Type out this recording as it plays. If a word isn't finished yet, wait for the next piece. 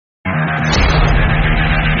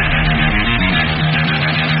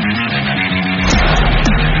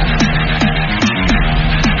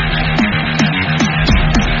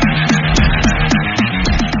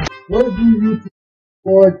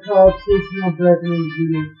boy Top 6 now back in the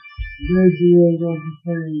video. Today we're going to be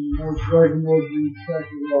playing more DragonBall Z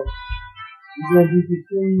Kakarot. We're going to be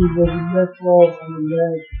continuing where we left off on the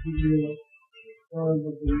last video of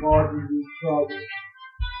the Majin Buu saga.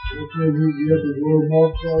 Okay, we have the world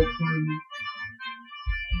martial arts tournament.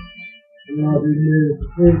 And now they made a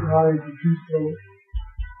big Kai and Kibito.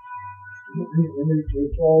 And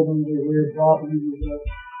they followed them to where Babidi was at.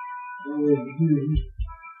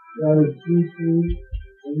 Got his seafood,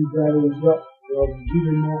 and he got his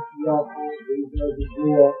Vegeta martial out, and he got his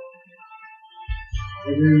Dabura.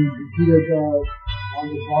 And then Vegeta got on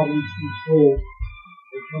the body too cold,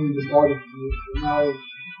 and turned the body to it. So now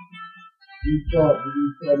we start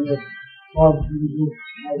next. Babidi was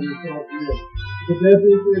now we start next. The best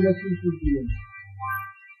thing for the next video.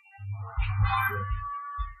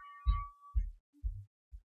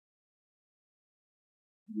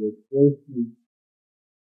 Yes, thank you.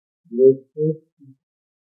 Yes, thank you.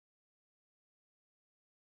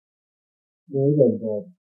 No, I got Bob.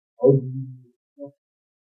 Oh,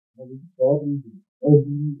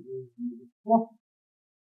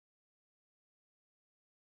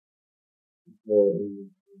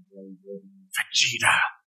 Vegeta.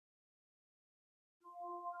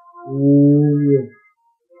 Yeah.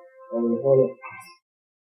 Hold up.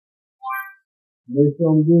 Make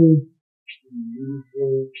some good.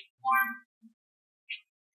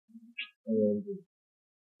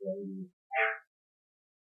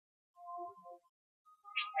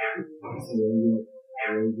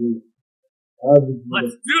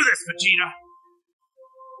 Let's do this, Vegeta!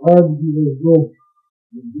 Let's go.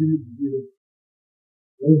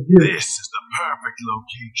 This is the perfect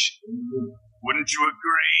location. Wouldn't you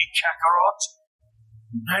agree, Kakarot?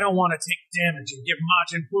 I don't want to take damage and give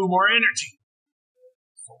Majin Buu more energy.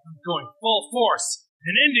 So I'm going full force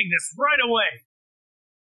and ending this right away.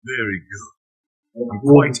 Very good. I'm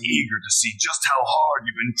quite eager to see just how hard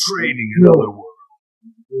you've been training in other worlds.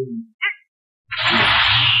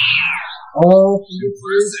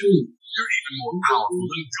 Impressive. You're even more powerful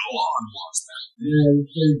than Gohan was back then. Yeah, you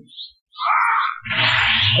think.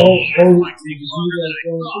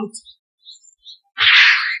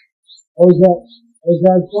 Is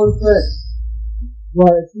that fun fact?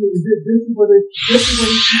 Right, this is what they people.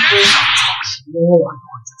 I'm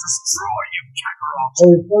going to destroy you, Kakarot.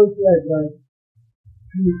 Fun fact, guys.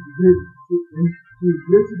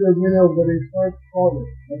 This is the winner when they first fought it.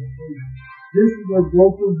 This is what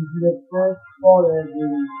Goku and Vegeta first fought at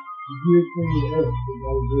when Vegeta came to Earth.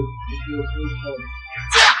 That was it. This is the first fight.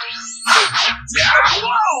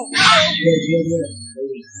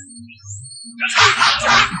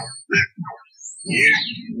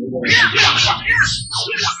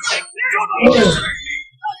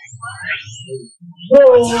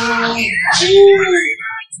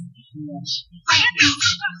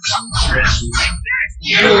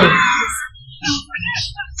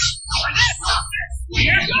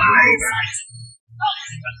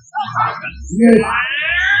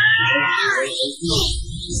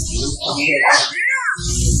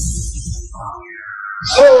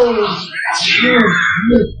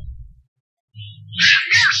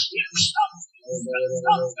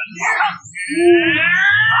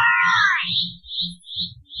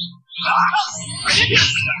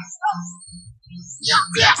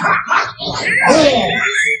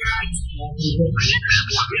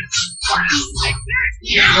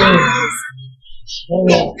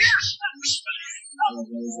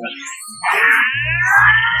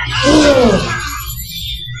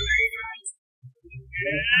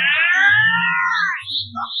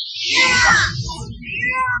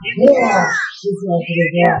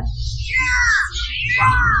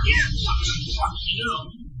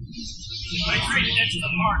 I traded into the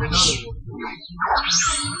park another one.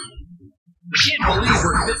 I can't believe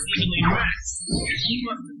we're this evenly matched. You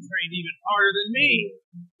must have trained even harder than me.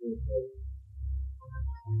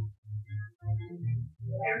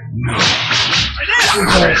 No.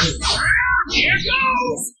 Here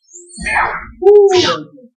goes!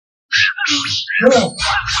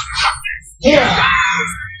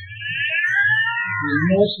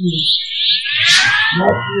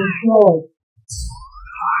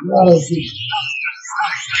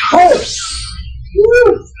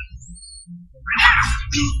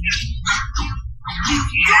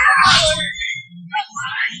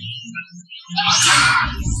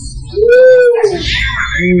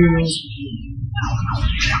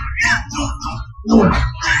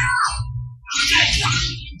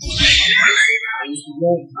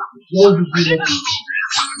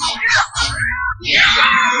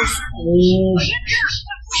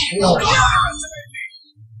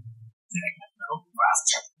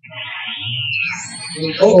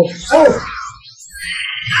 Oh!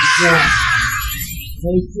 Yeah.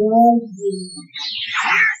 Yes.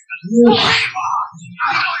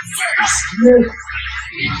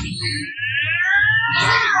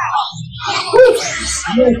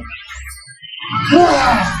 Yes.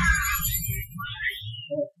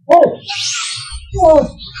 Oh!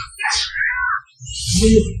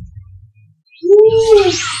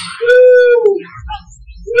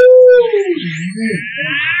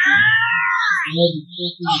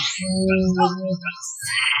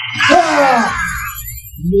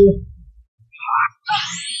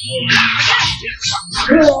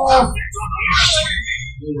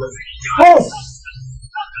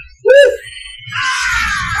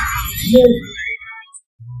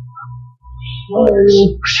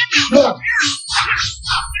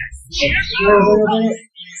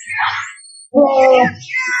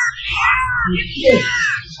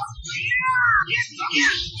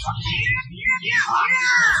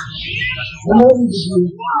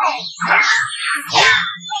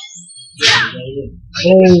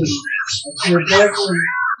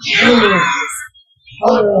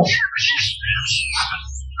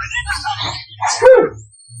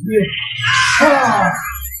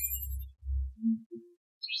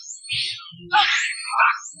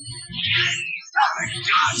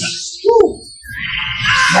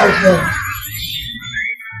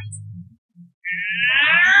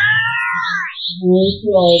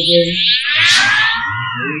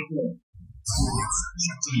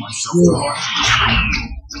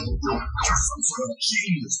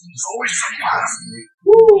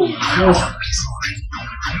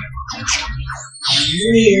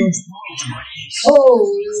 Oh!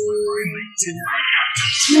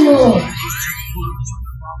 Yes.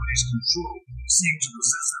 Seem to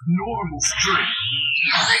possess abnormal strength.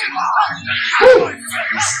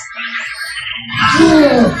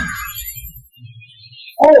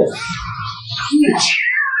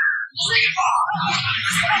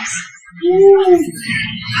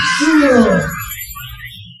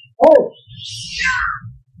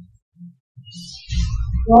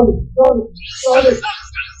 Got it.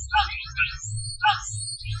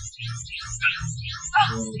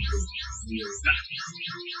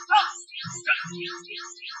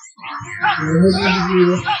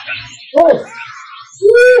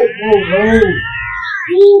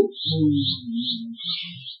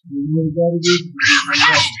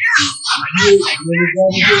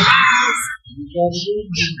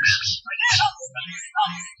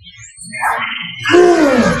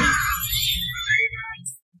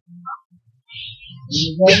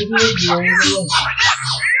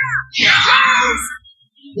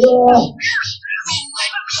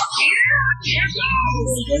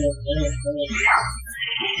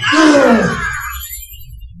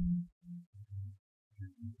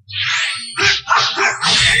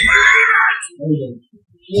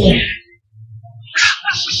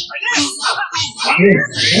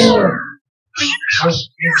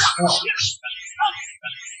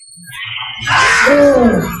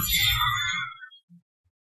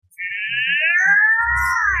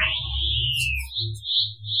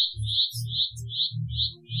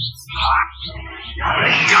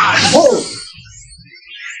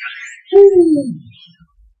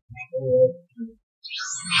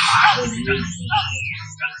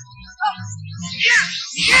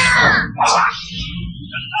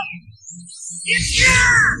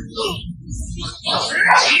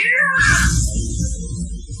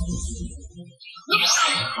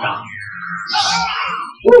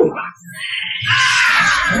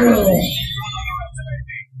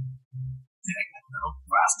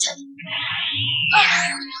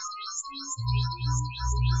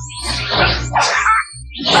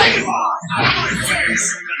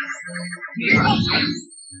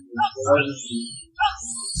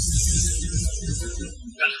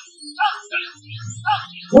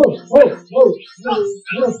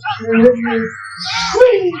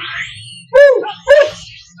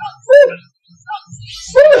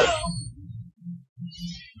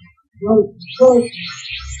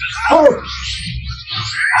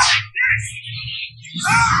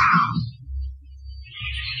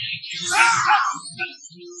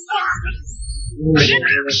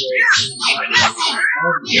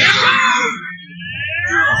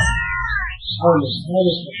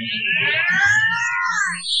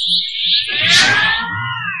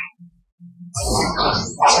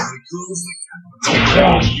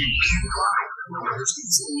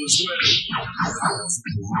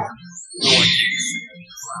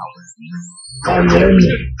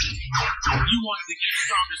 You wanted to get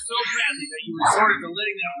stronger so badly that you resorted to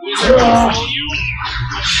letting that wizard control you?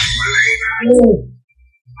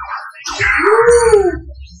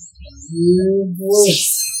 Yeah, boy.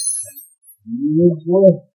 Yeah, boy.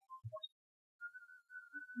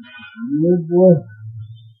 Yeah, boy.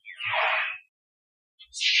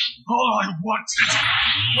 All I wanted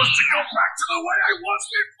was to go back to the way I was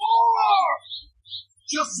before!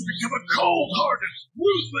 Just to become a cold-hearted,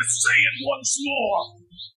 ruthless Saiyan once more!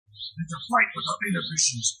 And to fight without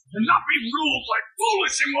inhibitions and not be ruled by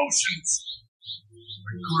foolish emotions!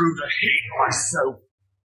 I grew to hate myself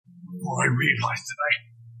before I realized that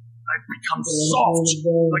I'd become soft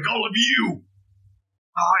like all of you!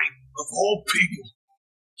 I, of all people,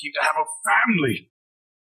 came to have a family.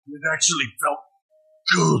 And it actually felt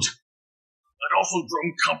good. I'd also grown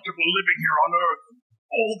comfortable living here on Earth,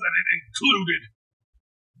 all that it included.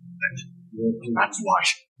 And that's why I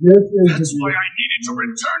needed to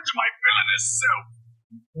return to my villainous self.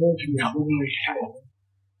 And now I have.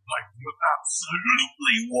 I feel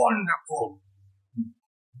absolutely wonderful.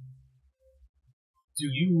 Do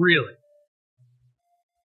you really?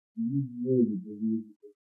 You really believe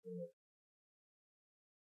this?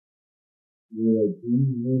 Yeah, do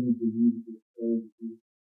you really believe this?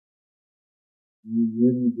 You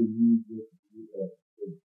really believe this?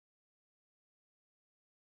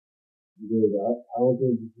 Because I don't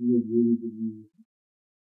think you really believe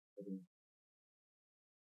it.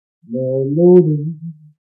 No,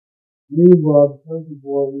 meanwhile, the country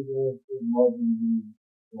boy is going to put Majin Buu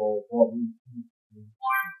or Babidi.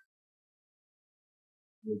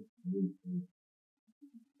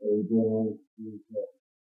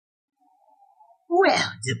 Well,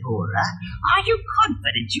 Dabura, are you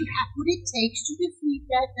confident you have what it takes to defeat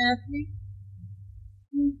that earthling?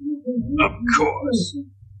 Of course.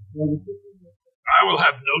 I will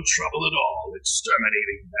have no trouble at all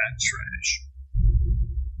exterminating that trash.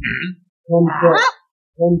 Come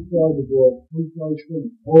try the boy.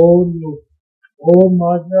 Oh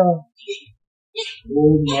my God.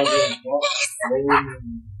 Oh my God.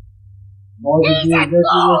 He's at full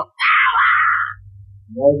power.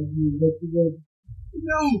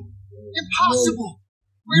 No! Impossible!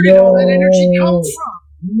 Where did all that energy come from?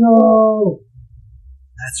 No!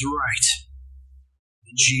 That's right.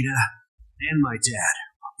 Vegeta and my dad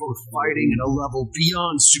are both fighting at a level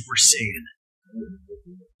beyond Super Saiyan.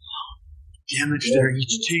 The damage they're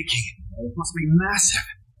each taking must be massive.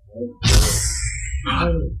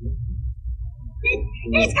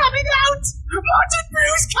 He's coming out! Majin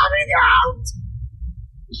Buu's coming out!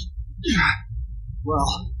 Well,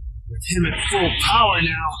 with him at full power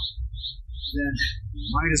now, then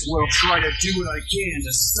might as well try to do what I can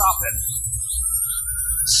to stop him.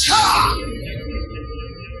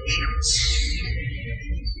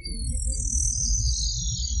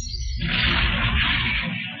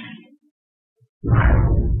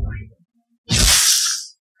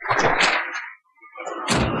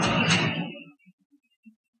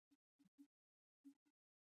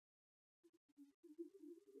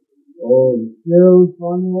 Oh, still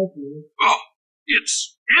trying to open it. Oh,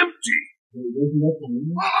 it's empty. There's nothing in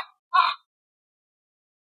it.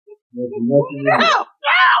 There's nothing in it. No!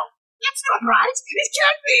 That's not right! It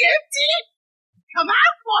can't be empty! Come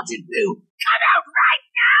out, Majin Buu! Come out right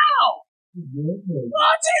now!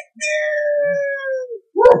 Majin Buu!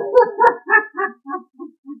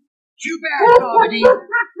 Too bad, Babidi.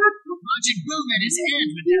 Majin Buu met his end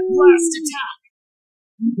with that last attack.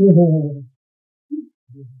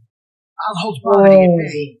 I'll hold Babidi at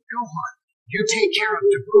bay. Gohan, you take care of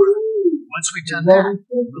Dabura. Once we've done that,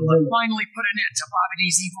 we'll finally put an end to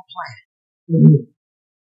Babidi's evil plan.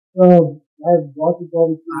 I've watched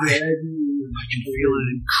Babidi. I can feel an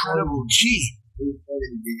incredible chi.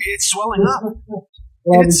 It's swelling up.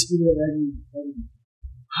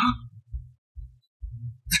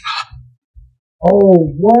 Oh,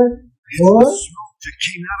 what? What? The smoke that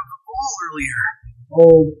came out of the ball earlier.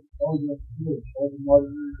 That's good. The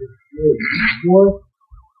Majin Buu is good. What?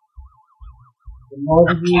 The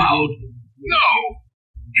Majin Buu cloud? No!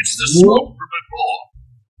 It's the smoke from the ball.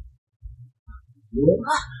 What?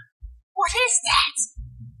 What is that?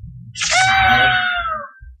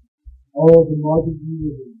 Oh, the Majin Buu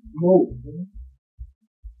is smoke.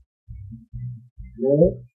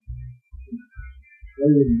 What? That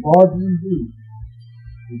is Majin Buu.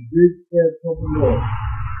 The big fat couple of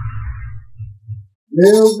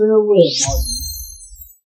well,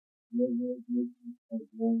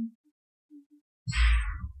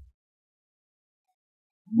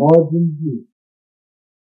 Majin Buu.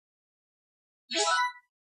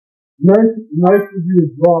 Nice of you to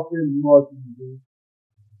drop in, Majin Buu.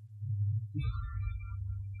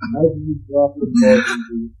 Nice of you to drop in, Majin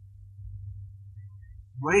Buu.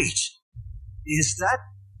 Wait, is that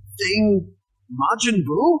thing Majin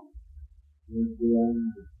Buu?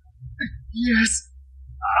 Yes,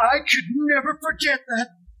 I could never forget that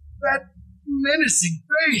menacing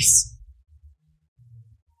face.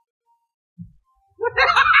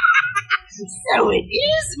 So it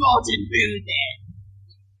is Majin Buu then.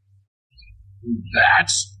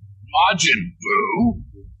 That's Majin Buu.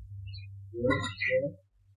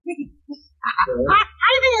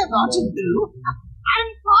 Hi there, Majin Buu. I'm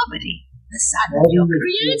Babidi, the son of your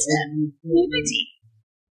creator, Babidi.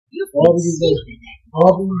 You've been sealed in that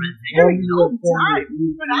hole for a very long time,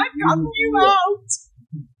 but I've gotten you out.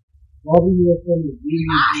 I am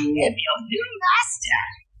your new master.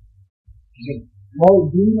 Hey, why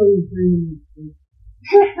are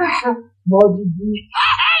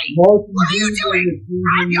you doing?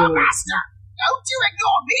 I'm your master. Don't you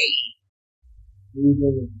ignore me.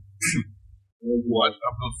 What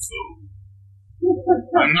a buffoon.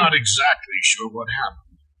 I'm not exactly sure what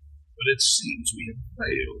happened, but it seems we have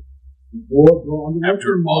failed.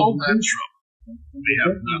 After all that trouble, we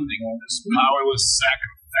have nothing but this powerless sack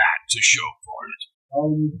of fat to show for it.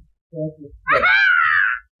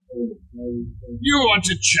 You want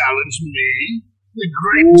to challenge me, the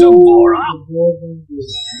great Dabura?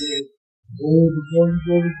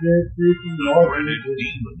 Dreaded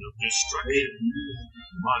demon of destruction,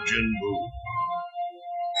 Majin Buu.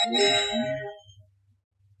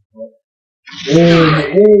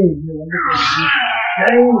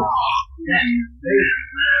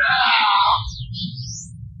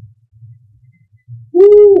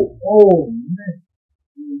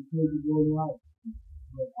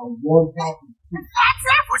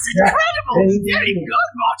 That was incredible! Very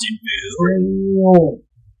good, Majin Buu!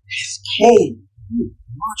 His key!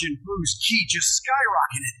 Majin Buu's key just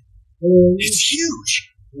skyrocketed. It's huge!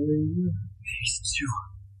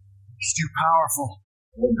 He's too powerful.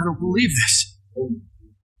 I don't believe this.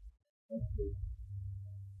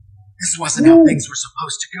 This wasn't how things were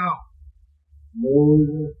supposed to go.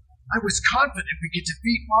 I was confident we could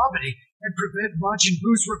defeat Babidi and prevent Majin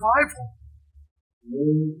Buu's revival.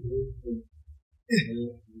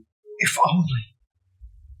 If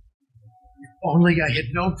only I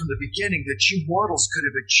had known from the beginning that you mortals could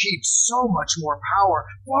have achieved so much more power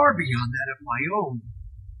far beyond that of my own.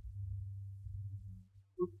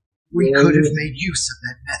 We could have made use of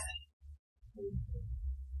that method.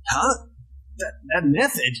 Huh? That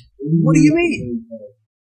method? What do you mean?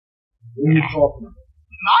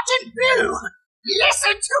 Majin Buu!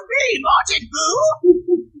 Listen to me, Majin Buu!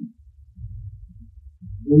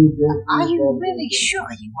 Are you really sure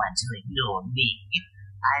you want to ignore me?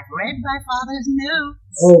 I've read my father's notes.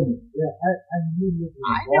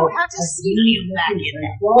 I know how to seal you back in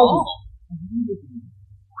that hole.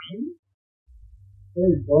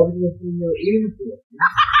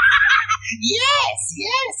 Yes,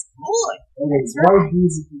 good. That's right.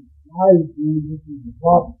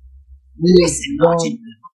 Listen, Majin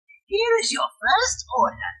Buu. Here is your first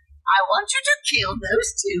order. I want you to kill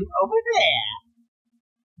those two over there.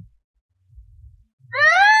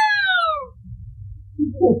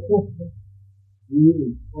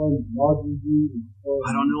 I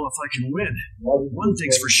don't know if I can win. One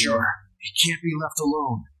thing's for sure. He can't be left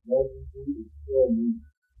alone.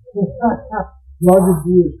 Majin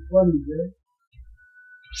Buu is funny, man.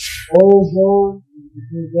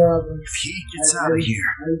 If he gets out of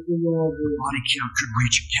here, the body count could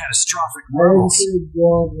reach catastrophic levels.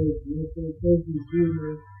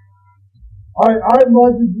 Alright,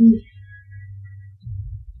 Majin Buu.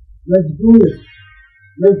 Let's do it.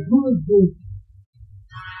 Let's do it, Buu.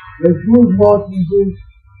 Let's do it, Majin Buu.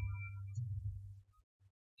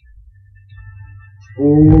 Oh,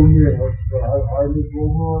 man. I just go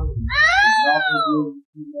on.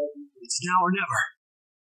 It's now or never.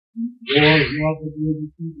 Gohan's not going to be able to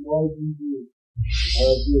keep Majin Buu.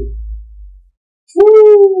 Woo!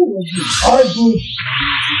 Alright, Buu.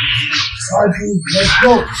 Alright, Buu. Let's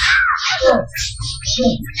go.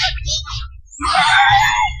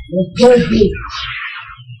 Let's go, Buu.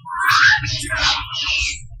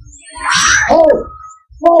 Oh!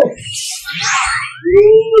 Oh!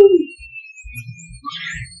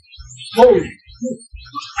 Oh!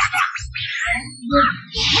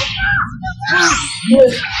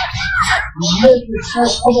 Yes! Yes, it's so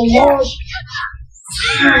other Lord!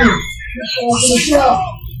 It's all gonna drop!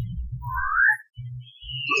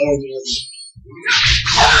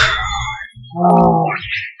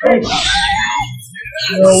 Hey!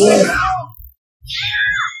 Get away!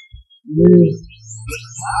 Yes!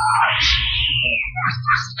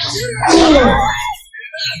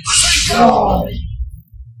 God!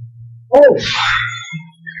 Oh!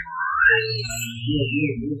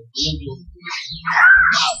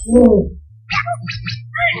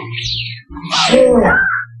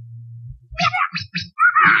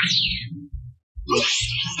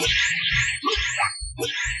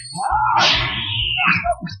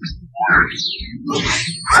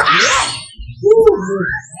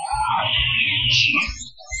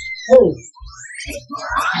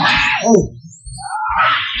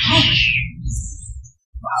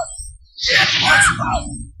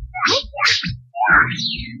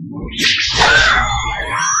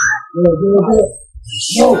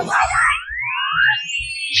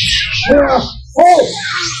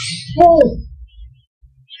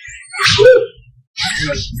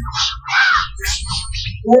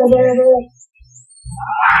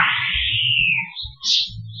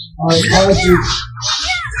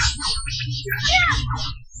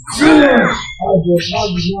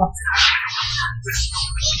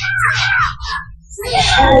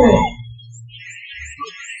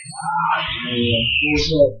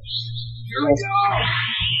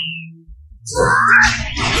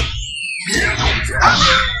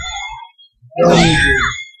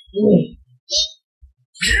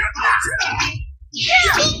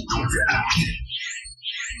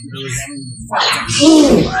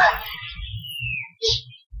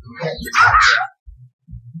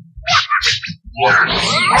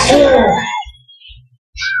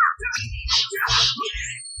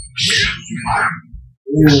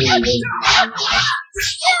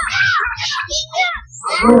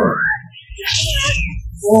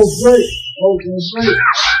 Great. Oh, great.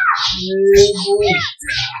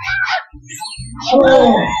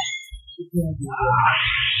 Yeah, boy.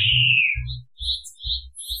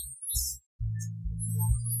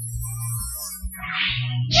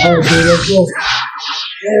 Alright, dude, let's go.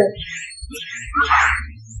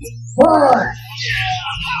 Five.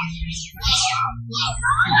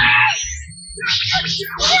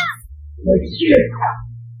 Like shit.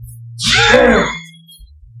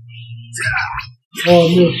 Oh,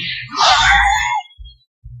 no.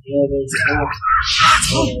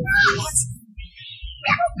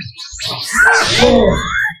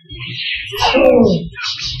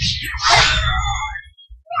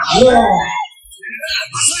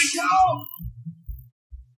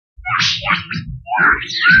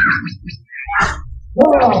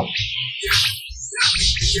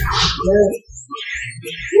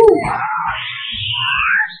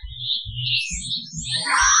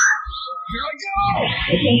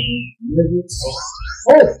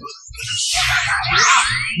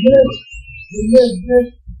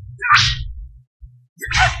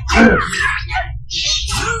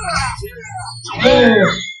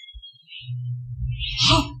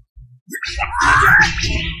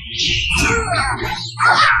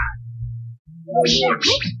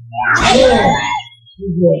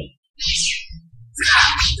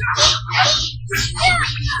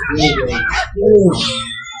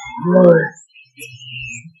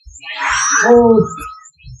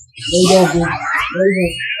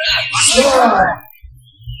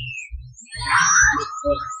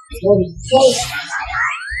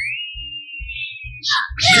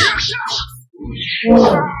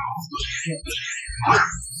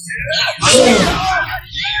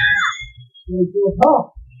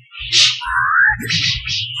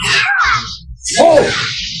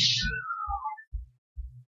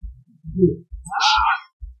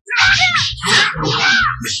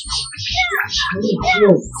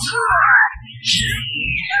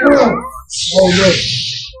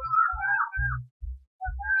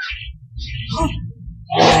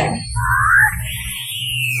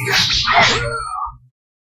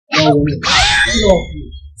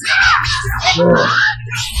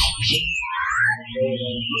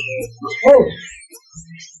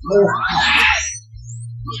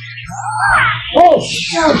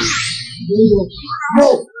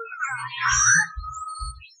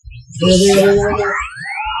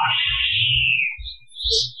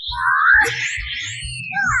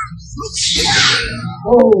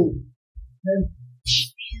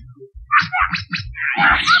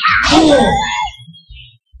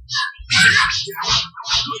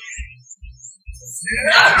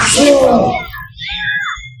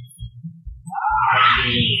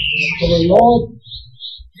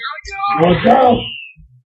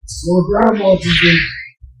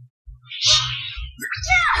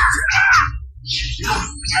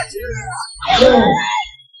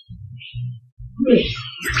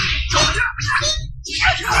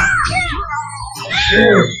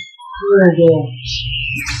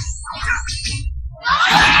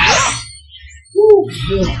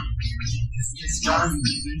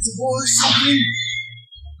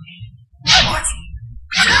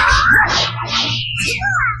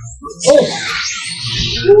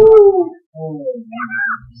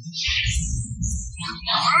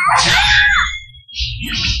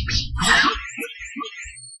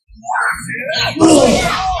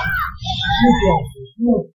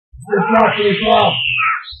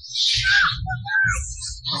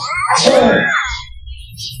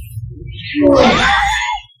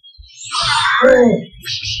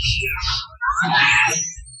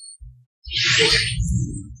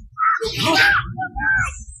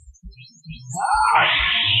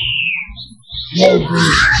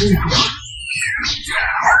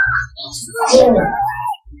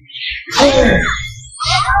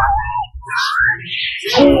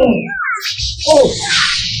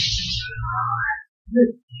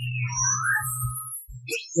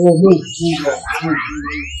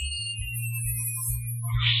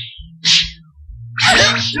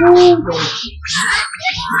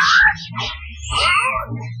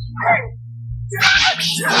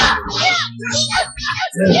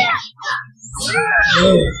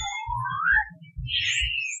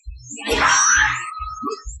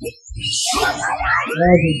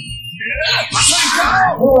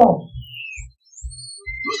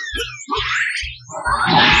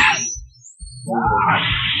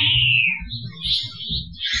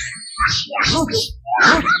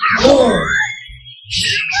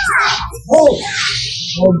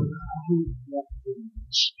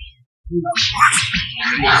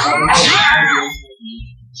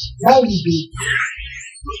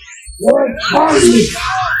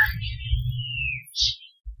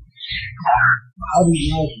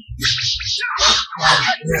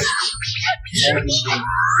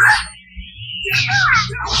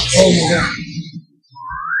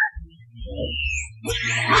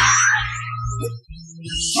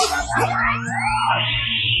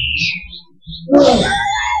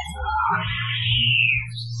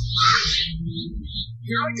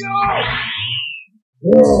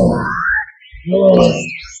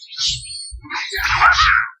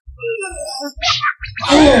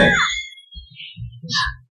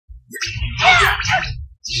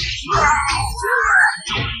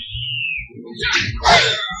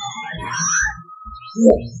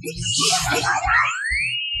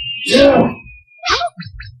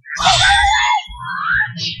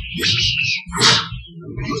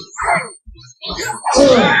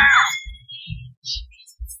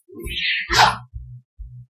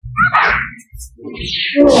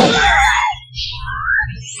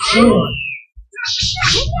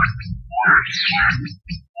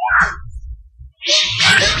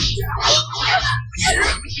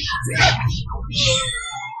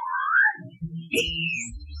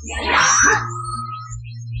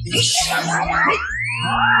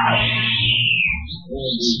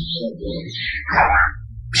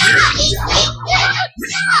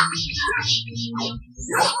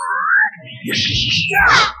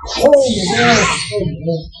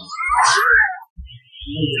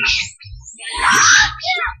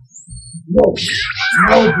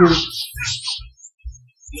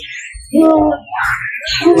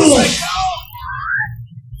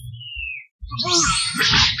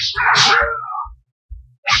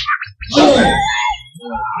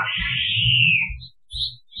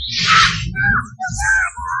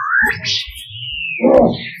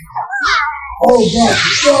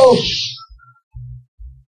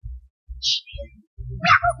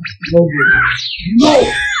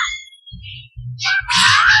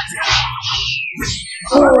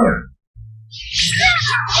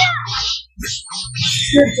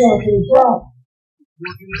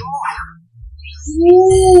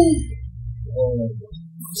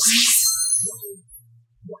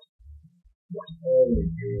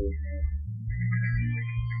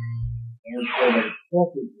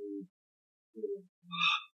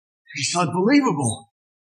 He's unbelievable.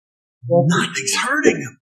 Nothing's hurting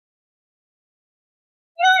him.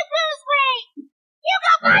 You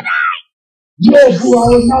got my eye! Yeah, Boo, I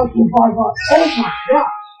was not survived by. Oh my god!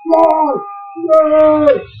 No!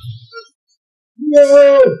 No!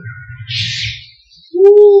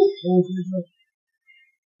 Woo!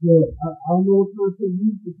 Yeah, I don't know what kind of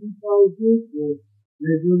use the people is, but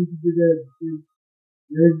they're going to do that.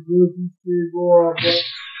 They're going to say go on, but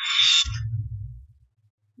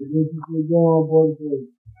they're going to say go on, but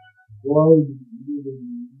why?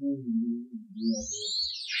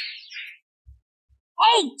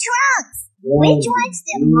 Hey, Trunks! Which one's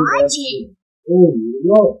the Majin? Oh,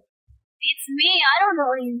 look. It's me, I don't know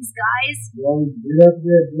these guys. Get up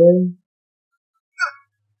there, boy.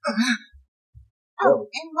 Oh,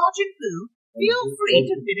 and Majin Buu, feel free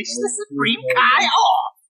to finish the Supreme Kai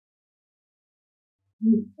off.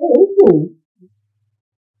 Oh,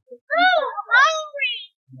 Hungry!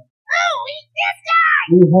 Oh, eat this guy!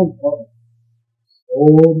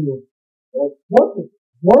 oh, no. Oh, what?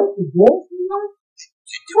 What? The boss is alive?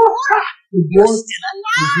 Dabura, you're still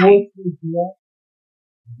alive.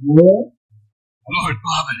 What? Lord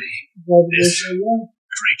Babidi, This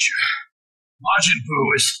creature, Majin Buu,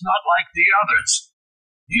 is not like the others.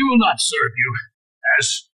 He will not serve you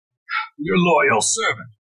as your loyal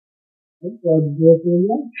servant. He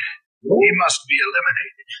must be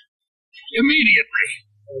eliminated immediately.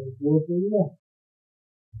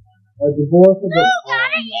 The boss of the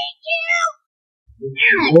Gotta get you.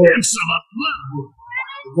 You insolent little.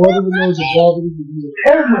 Oh my God, the brother really did it.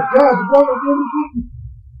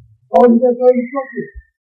 Oh, you got 30 seconds.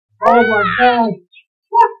 Oh my God.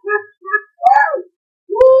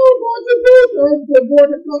 Woo, Majin Buu, the boy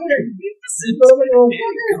that's not here.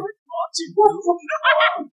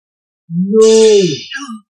 No.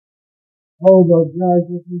 Oh my God.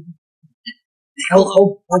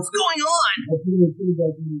 Piccolo, what's going on?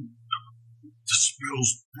 The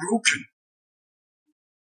spell's broken.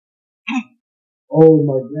 Oh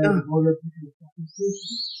my God.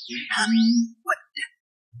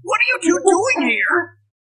 What are you two doing here?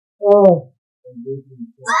 Oh.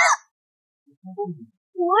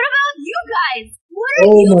 What about you guys? What are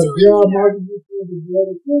Oh you my doing God, here? Majin Buu said the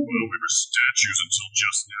brother Well, we were statues until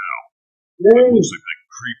just now. Dang. Looks like that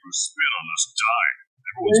creep who spit on us died.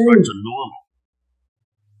 Everyone's back to normal.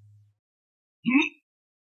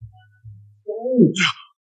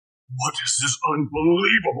 What is this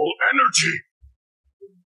unbelievable energy?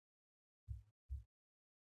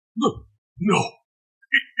 No,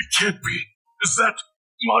 it can't be. Is that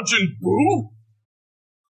Majin Buu?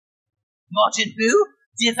 Majin Buu,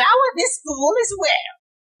 devour this fool as well.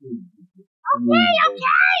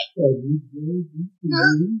 Okay.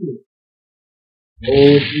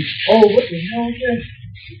 Oh, what the hell is that?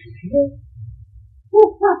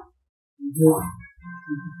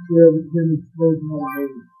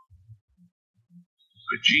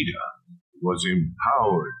 Vegeta was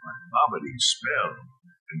empowered by Babidi's spell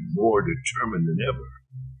and more determined than ever,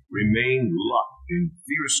 remained locked in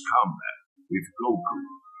fierce combat with Goku.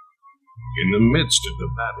 In the midst of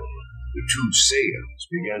the battle, the two Saiyans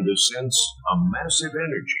began to sense a massive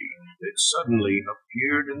energy that suddenly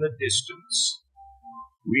appeared in the distance.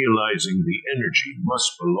 Realizing the energy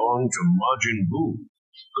must belong to Majin Buu,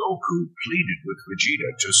 Goku pleaded with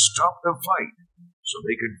Vegeta to stop the fight so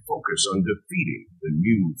they could focus on defeating the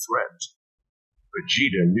new threat.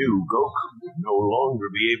 Vegeta knew Goku would no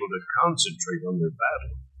longer be able to concentrate on their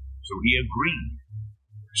battle, so he agreed,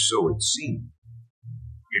 or so it seemed.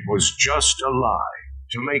 It was just a lie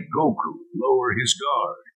to make Goku lower his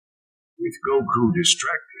guard. With Goku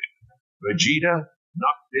distracted, Vegeta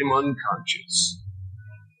knocked him unconscious.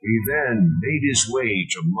 He then made his way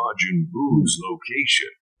to Majin Buu's location,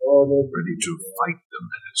 ready to fight the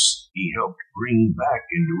menace he helped bring back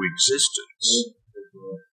into existence.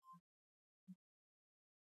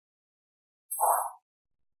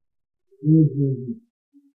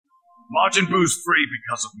 Majin Buu's free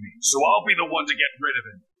because of me, so I'll be the one to get rid of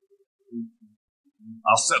him.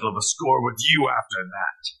 I'll settle the score with you after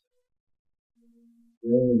that.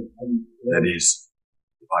 That is,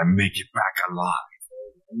 if I make it back alive.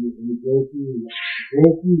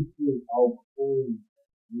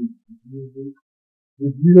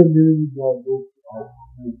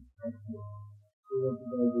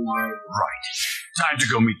 Right. Time to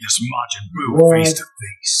go meet this Majin Buu face to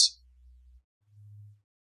face.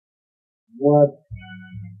 What?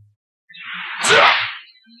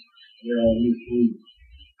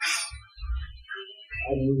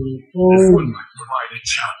 This one might provide a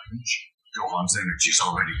challenge. Gohan's energy's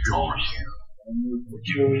already gone here.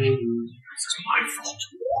 Forgive me. This is my fault.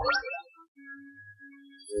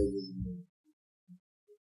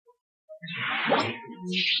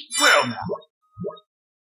 Well now.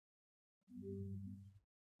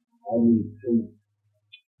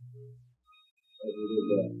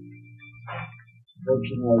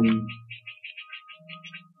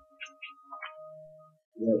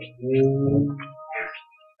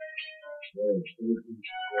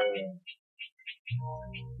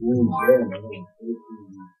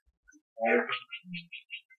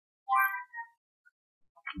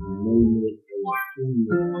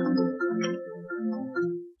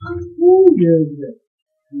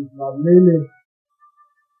 He's my Lily.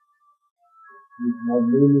 He's my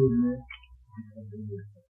Lily, man.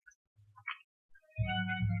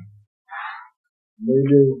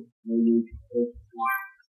 Lily.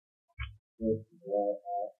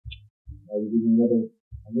 I'll give you another.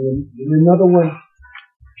 Give me another one.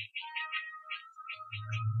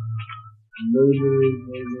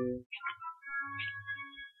 Lily.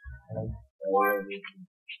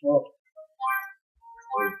 Oh.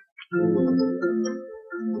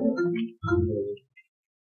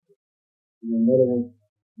 Another one,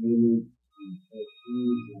 maybe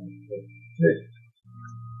 6.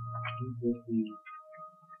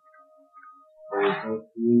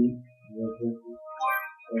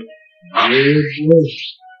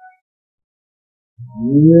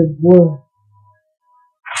 Yeah, boy.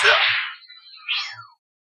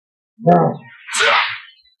 Now,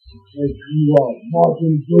 if you are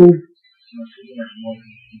Majin Buu,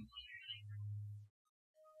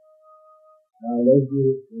 let's do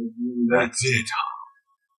it. That's it.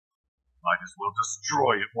 Might as well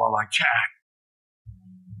destroy it while I can.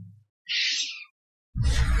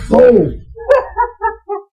 Oh!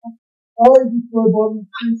 I destroy Bobby's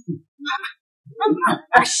pieces.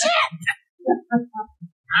 Shit!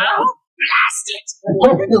 Oh, blast it!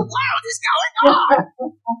 What in the world is going on?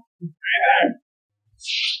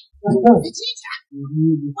 Vegeta,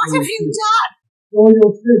 what have you done? Oh,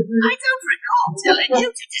 your shit, I don't recall telling you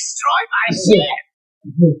to destroy my ship.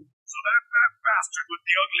 So that bastard with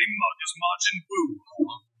the ugly mug is Majin Buu.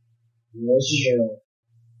 yes,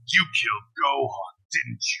 You killed Gohan,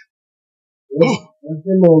 didn't you? that's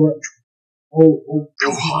him over.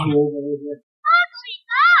 Gohan. Ugly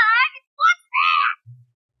mug? What's that?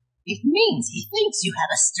 It means he thinks you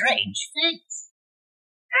have a strange face.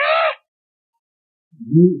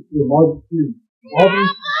 You, the Majin Buu.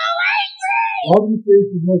 Bobby's face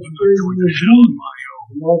is much crazier than Hell on my own.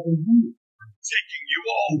 Majin Buu. Taking you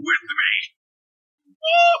all with me.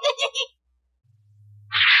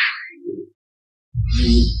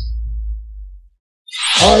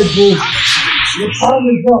 Alright, Boo. Your time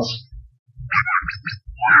is up.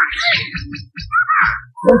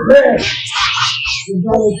 Prepare. You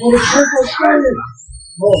gotta go to Piccolo Stadium.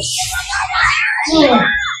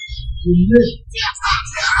 You missed.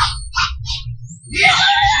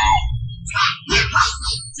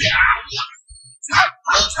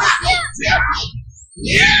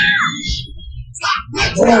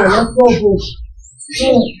 Let's go, Boo.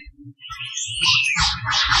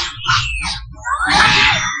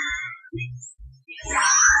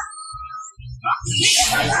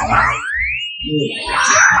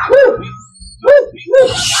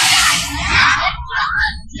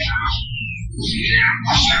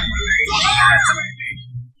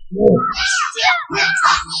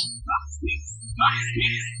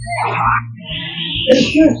 Is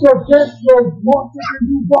this the best of monster can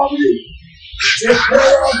do, Babidi? The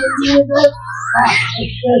terror of the universe?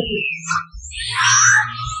 Expected.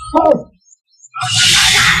 Huh?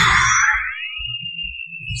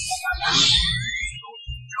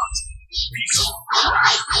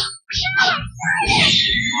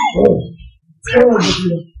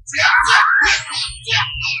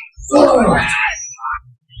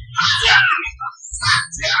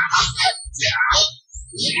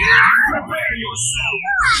 Prepare yourself.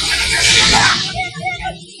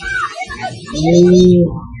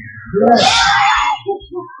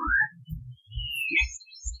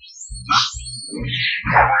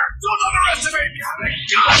 Don't underestimate me.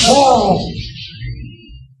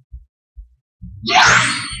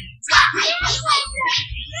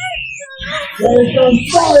 That is on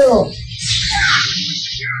fire!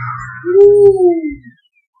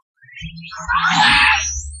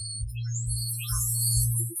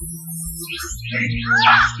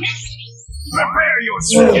 Prepare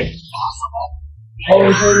yourself. Impossible. Oh,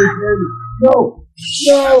 it's ready. No!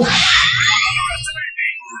 No!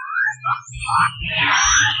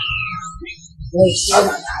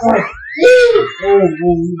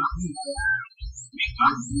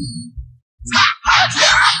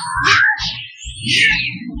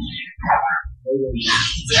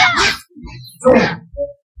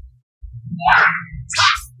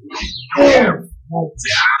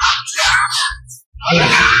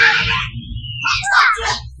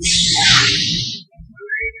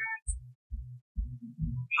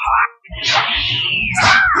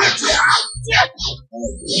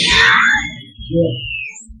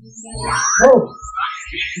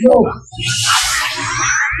 No!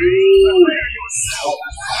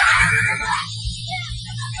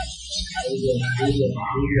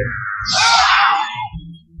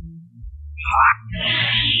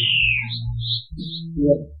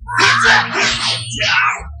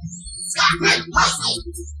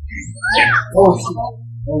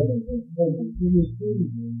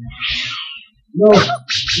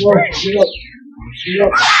 No, get up. Get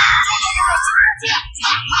up.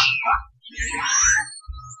 Oh,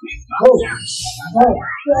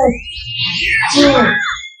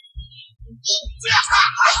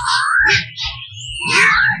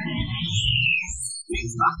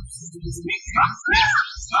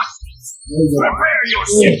 Prepare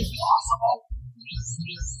yourself, possible.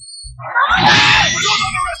 Don't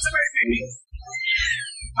underestimate me!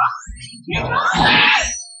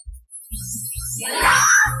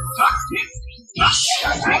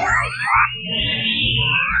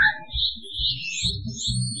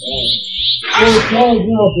 Oh, calm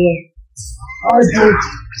now, boy. Alright, boy.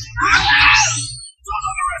 Don't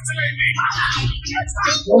underestimate me!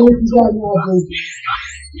 What you got now, boy?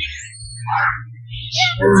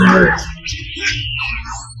 Oh, no. That's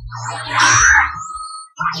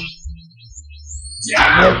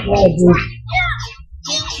right, boy.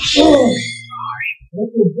 Oh,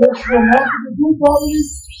 that's the best one I can do, Babidi.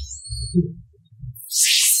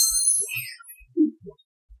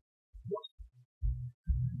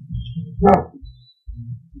 Now.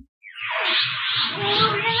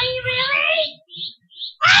 Really?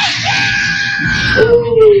 Oh,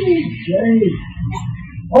 dang.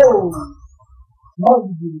 Oh,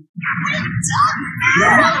 Babidi.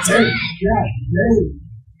 Yeah, dang.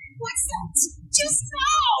 What's that? Just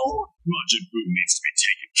now! Majin Buu needs to be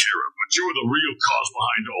taken care of, but you're the real cause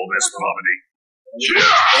behind all this, Babidi.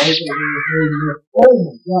 Oh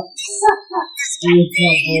my God.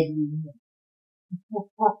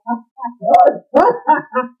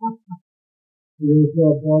 Here's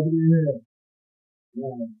our Babidi here.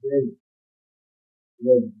 Yeah, great.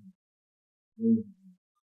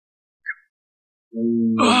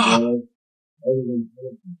 Everything's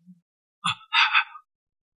perfect.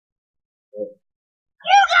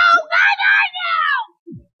 You go! I know!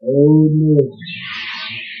 Oh no.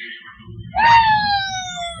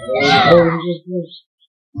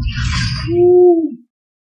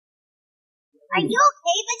 Are you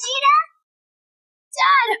okay, Vegeta?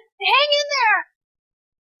 Dad, hang in there!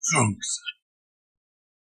 Trunks.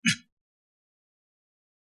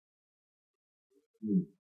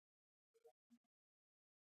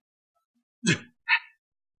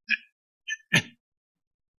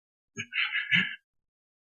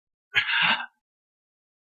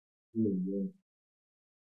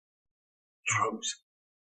 Trunks,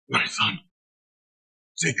 my son,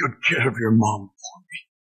 take good care of your mom for me.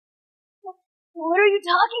 What are you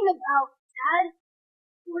talking about, Dad?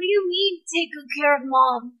 What do you mean, take good care of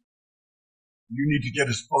Mom? You need to get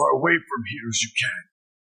as far away from here as you can.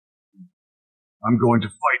 I'm going to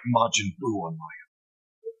fight Majin Buu on my own.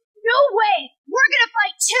 No way! We're gonna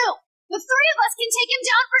fight too! The three of us can take him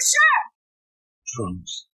down for sure!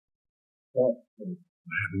 Trunks, I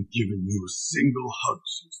haven't given you a single hug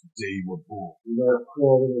since the day you were born.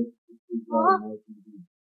 Huh? Come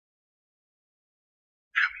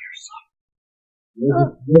here, son.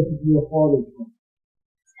 This is your father's one.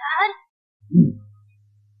 Dad?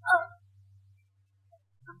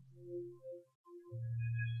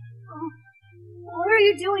 What are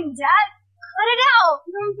you doing, Dad? Cut it out!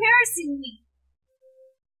 You're embarrassing me!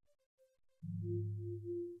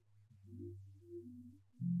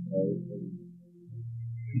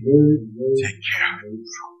 Take care,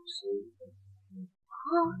 Trunks.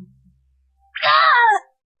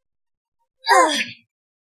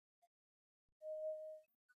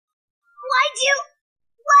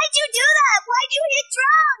 Why'd you do that? Why'd you hit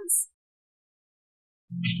Trunks?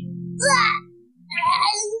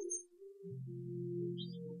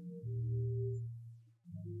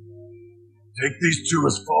 Take these two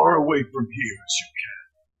as far away from here as you can.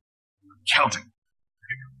 I'm counting.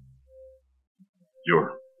 You're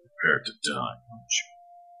prepared to die, aren't you?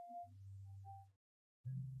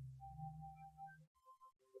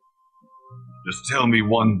 Just tell me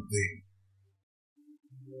one thing.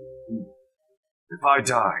 If I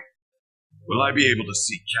die, will I be able to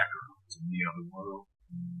see Kakarot in the other world?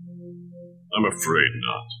 I'm afraid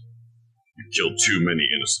not. You killed too many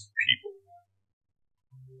innocent people.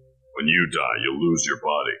 When you die, you'll lose your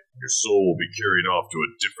body. Your soul will be carried off to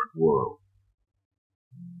a different world.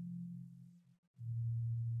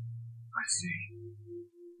 I see.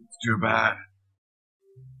 It's too bad.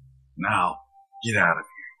 Now, get out of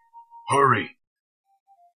here. Hurry.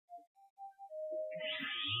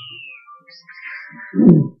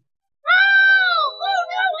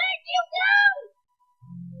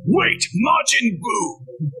 Wait, Majin Buu!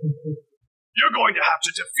 You're going to have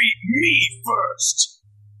to defeat me first.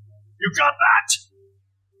 You got that?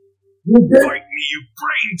 Fight me, you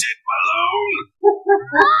brain-dead balloon!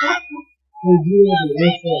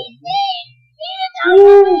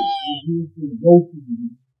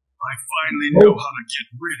 I finally know how to get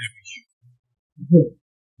rid of you.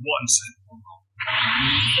 Once and for all.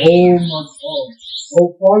 Oh my God. Oh,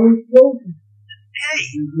 Father Explosion. Hey!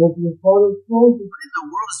 What in the world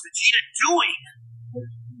is Vegeta doing?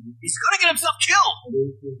 He's gonna get himself killed!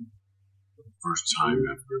 For the first time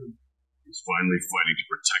ever, He's finally fighting to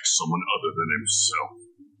protect someone other than himself.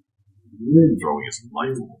 Throwing his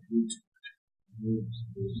life away into it.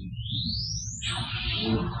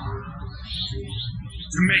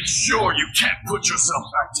 To make sure you can't put yourself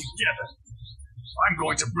back together, I'm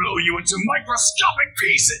going to blow you into microscopic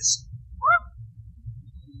pieces!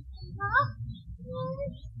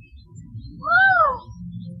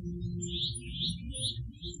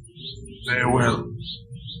 Farewell.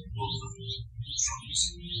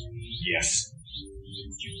 Yes,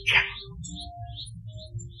 you can.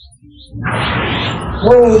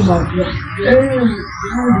 Oh my God! Damn!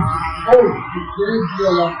 Oh, you gave me a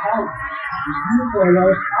lot of power. You got a lot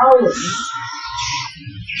of power, man.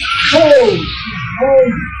 Oh!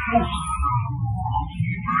 Damn! God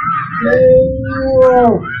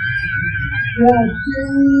damn!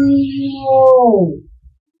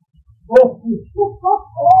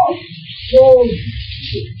 Oh! Damn!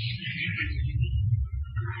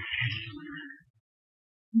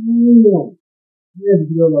 Yeah, the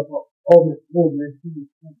girl up. Oh, man, she was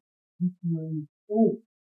so.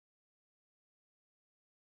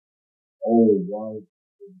 Oh, wow.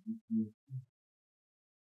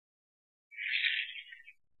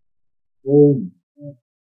 Oh,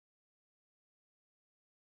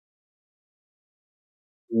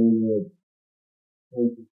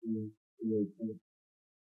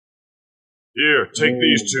 Here, take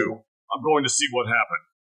these two. I'm going to see what happened.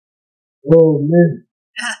 oh, man.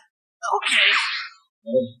 Okay.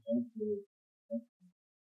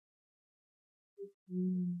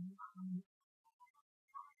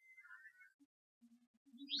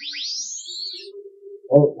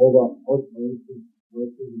 Oh, hold on.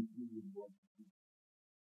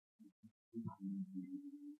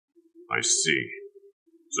 I see.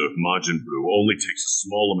 So if Majin Buu only takes a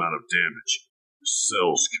small amount of damage, the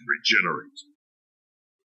cells can regenerate.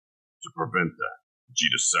 To prevent that,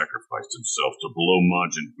 Vegeta sacrificed himself to blow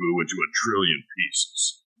Majin Buu into 1 trillion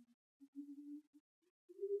pieces.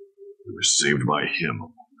 We were saved by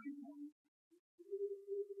him.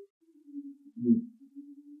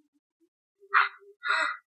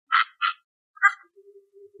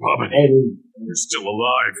 Babidi, you're still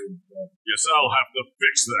alive. Guess I'll have to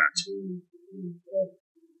fix that.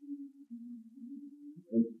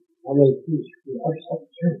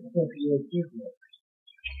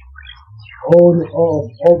 Oh,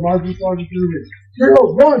 Majin's already doing it.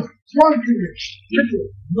 Piccolo, run, Piccolo,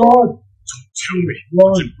 run. Don't tell me,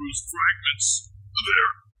 Majin Buu's fragments are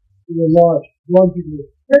there. You're alive, run, Piccolo.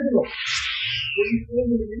 What are you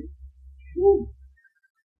doing?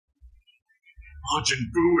 Majin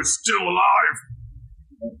Buu is still alive.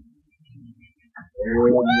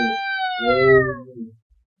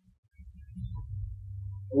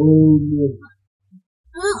 Oh, no.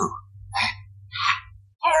 Ooh.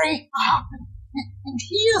 Hurry up and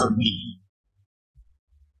heal me.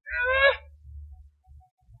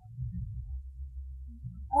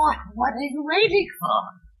 What are you waiting for?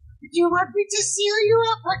 Do you want me to seal you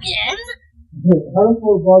up again? I don't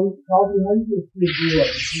know, Bobby. How do you feel up?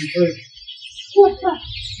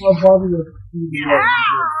 My body was feeling up.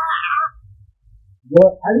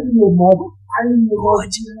 What? I didn't know Majin.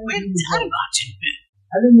 We're done, Majin Buu.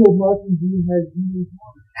 I didn't know Majin Buu had demons.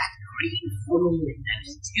 That green fool and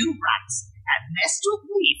those 2 runs have messed with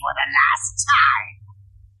me for the last time.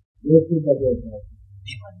 They will learn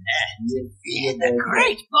to fear the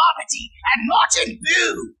great Babidi and Majin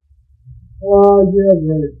Buu. Oh, yeah,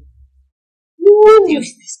 right.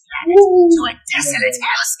 Reduce this planet to a desolate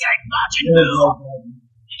hellscape, Majin Buu.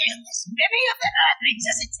 Kill as many of the Earthlings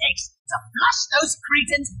as it takes to flush those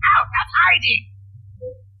cretins out of hiding.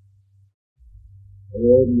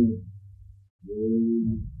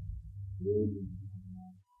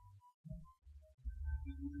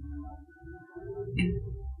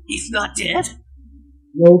 He's not dead?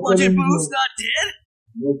 Majin Buu's not dead?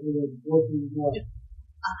 No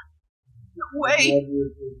way!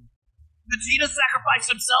 Vegeta sacrificed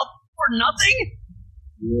himself for nothing?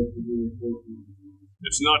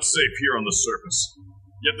 It's not safe here on the surface.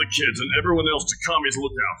 Get the kids and everyone else to Kami's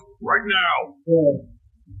lookout, right now!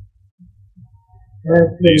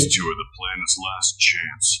 These 2 are the planet's last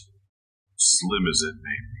chance. Slim as it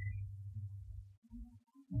may be.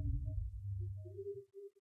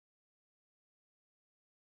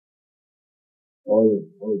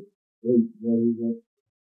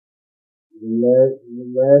 The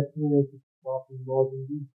last one is talking Majin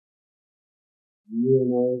Buu. You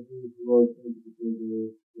and I think was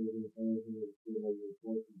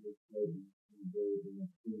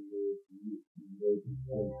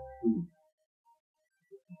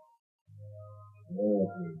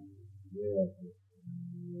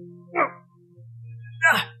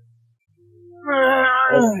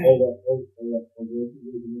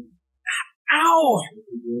Ow!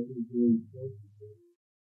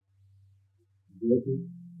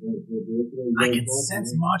 I can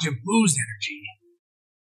sense Majin Buu's energy,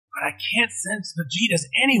 but I can't sense Vegeta's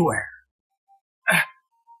anywhere.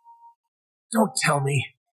 Don't tell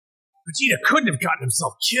me. Vegeta couldn't have gotten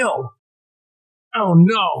himself killed. Oh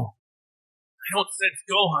no. I don't sense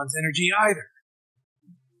Gohan's energy either.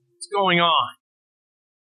 What's going on?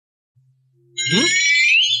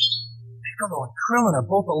 Piccolo and Krillin are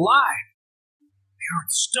both alive. They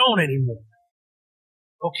aren't stone anymore.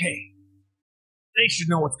 Okay. They should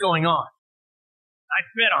know what's going on. I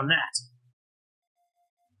bet on that.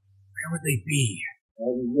 Where would they be?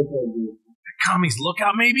 At Kami's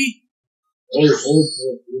lookout, maybe? He got it.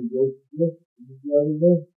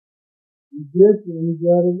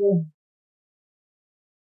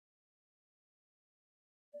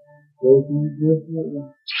 Goku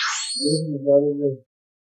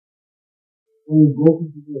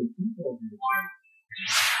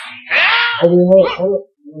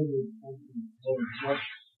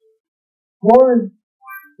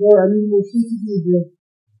Corn, I need more shit to do, bro.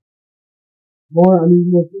 Corn, I need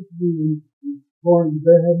more shit to do. Corn, you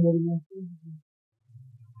better have more than one shit to do.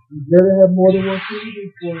 You better have more than one shit to do,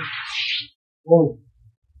 Corn. Corn,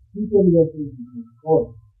 keep on the shit to do.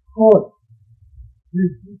 Corn.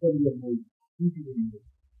 Please keep on the shit to do.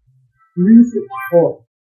 Please, Corn.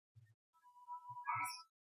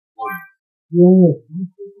 Yeah, please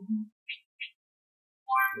shit to do.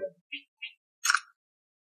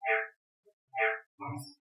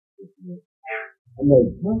 I'm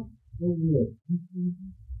like, huh?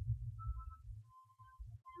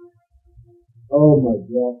 Oh my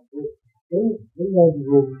god. They like to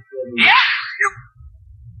go with each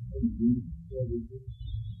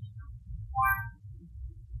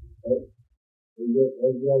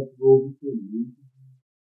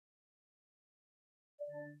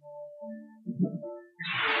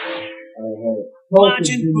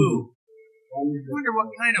Majin Buu. I wonder what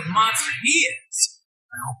kind of monster he is.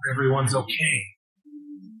 I hope everyone's okay.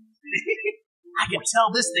 I can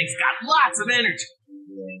tell this thing's got lots of energy.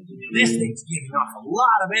 This thing's giving off a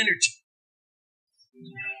lot of energy.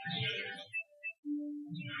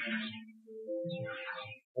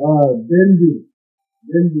 Bendy,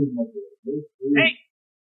 Hey,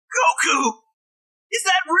 Goku! Is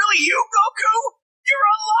that really you, Goku? You're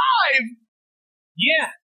alive! Yeah,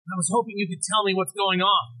 I was hoping you could tell me what's going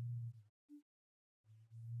on.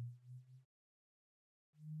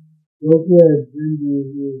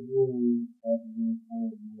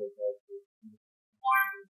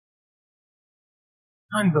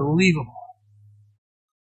 Unbelievable.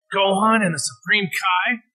 Gohan and the Supreme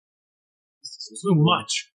Kai? This is too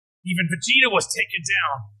much. Even Vegeta was taken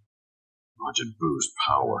down. Majin Buu's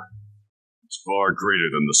power is far greater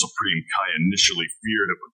than the Supreme Kai initially feared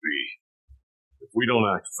it would be. If we don't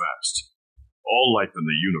act fast, all life in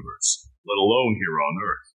the universe, let alone here on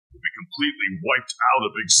Earth, will be completely wiped out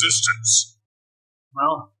of existence.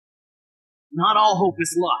 Well, not all hope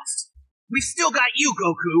is lost. We've still got you,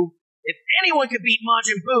 Goku. If anyone could beat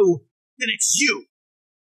Majin Buu, then it's you.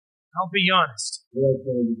 I'll be honest.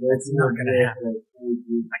 That's not gonna happen.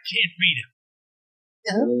 I can't beat him.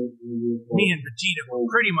 Me and Vegeta were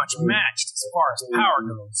pretty much matched as far as power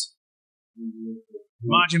goes.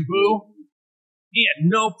 Majin Buu, he had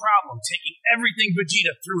no problem taking everything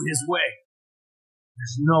Vegeta threw his way.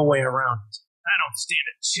 There's no way around it. I don't stand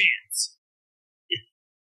a chance.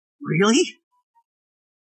 Really?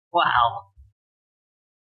 Wow.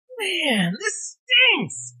 Man, this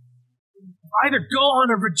stinks! If either Gohan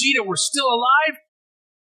or Vegeta were still alive,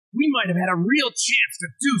 we might have had a real chance to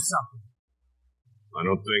do something. I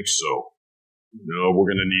don't think so. No, we're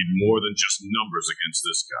gonna need more than just numbers against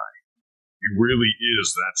this guy. He really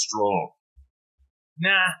is that strong.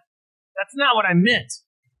 Nah, that's not what I meant.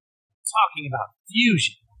 I'm talking about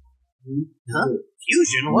fusion. Huh?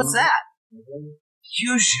 Fusion? What's that?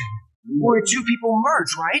 Fusion? Where two people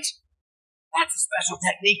merge, right? That's a special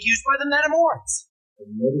technique used by the Metamorphs.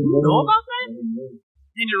 You know about that?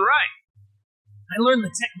 And you're right. I learned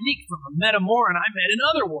the technique from a Metamor I met in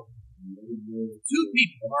Otherworld. Two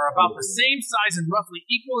people are about the same size and roughly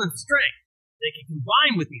equal in strength. They can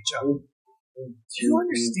combine with each other. Do you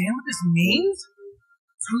understand what this means?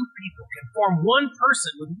 Two people can form one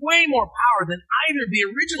person with way more power than either the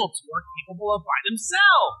original two are capable of by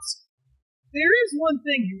themselves. There is one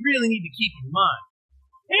thing you really need to keep in mind.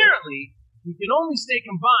 Apparently, you can only stay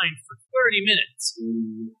combined for 30 minutes.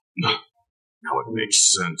 Now it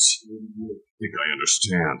makes sense. I think I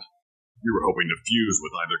understand. You were hoping to fuse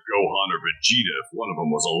with either Gohan or Vegeta if one of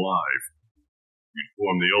them was alive. You'd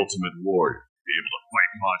form the ultimate warrior, be able to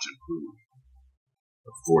fight Majin Buu.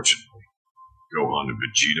 Unfortunately, Gohan and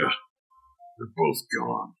Vegeta, they're both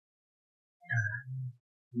gone.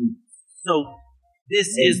 So, this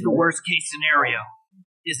is the worst case scenario,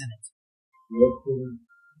 isn't it?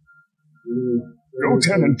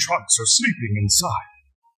 Goten and Trunks are sleeping inside,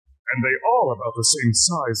 and they all about the same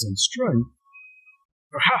size and strength.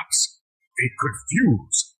 Perhaps they could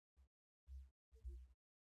fuse.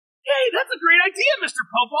 Hey, that's a great idea, Mr.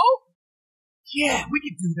 Popo! Yeah, we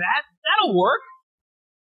could do that. That'll work.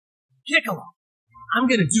 Piccolo, I'm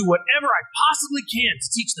gonna do whatever I possibly can to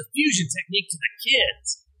teach the fusion technique to the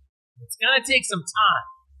kids. It's gonna take some time.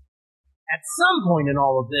 At some point in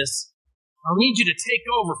all of this, I'll need you to take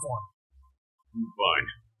over for me. Fine.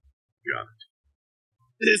 Got it.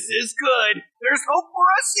 This is good. There's hope for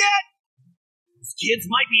us yet. These kids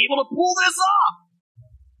might be able to pull this off.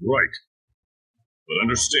 Right. But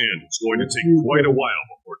understand, it's going to take quite a while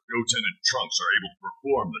before Goten and Trunks are able to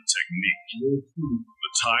perform the technique.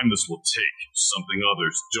 The time this will take is something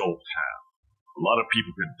others don't have. A lot of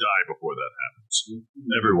people could die before that happens.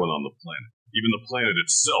 Everyone on the planet, even the planet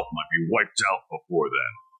itself, might be wiped out before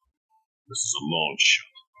then. This is a long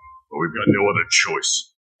shot, but we've got no other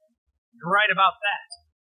choice. You're right about that.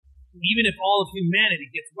 Even if all of humanity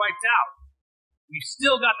gets wiped out, we've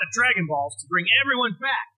still got the Dragon Balls to bring everyone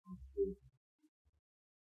back.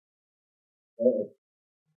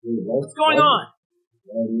 What's going on?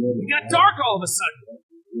 It got dark all of a sudden.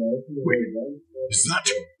 Wait, is that...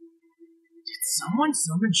 Did someone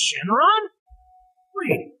summon Shenron?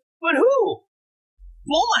 Wait, but who?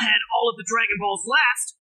 Bulma had all of the Dragon Balls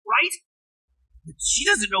last, right? But she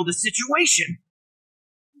doesn't know the situation.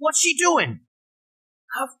 What's she doing?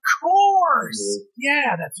 Of course!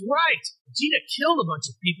 Yeah, that's right. Vegeta killed a bunch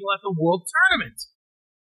of people at the World Tournament.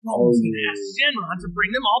 Bulma's gonna ask Shenron to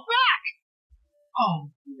bring them all back.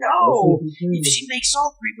 Oh, no! If she makes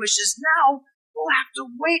all 3 wishes now, we'll have to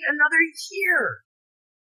wait another year.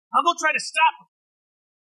 I'll go try to stop her.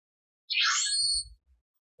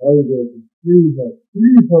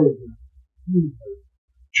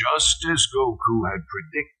 Just as Goku had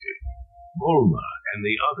predicted, Bulma and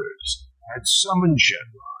the others had summoned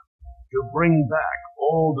Shenron to bring back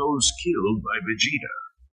all those killed by Vegeta.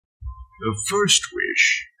 The first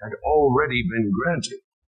wish had already been granted,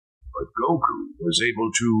 but Goku was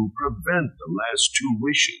able to prevent the last 2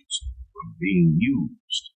 wishes from being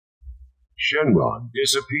used. Shenron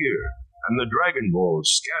disappeared, and the Dragon Balls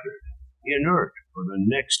scattered, inert for the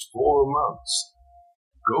next 4 months.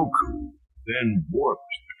 Goku then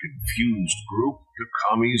warped the confused group to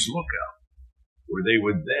Kami's Lookout, where they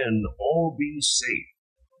would then all be safe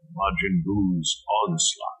from Majin Buu's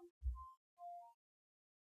onslaught.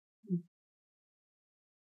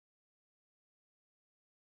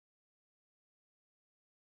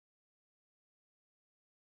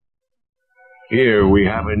 Here we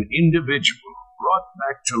have an individual brought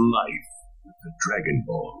back to life with the Dragon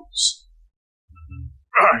Balls.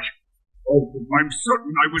 I'm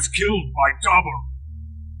certain I was killed by Dabura.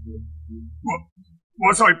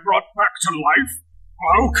 Was I brought back to life?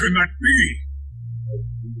 How can that be?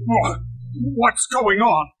 What's going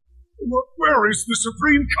on? Where is the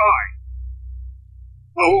Supreme Kai?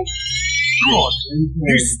 Oh, good.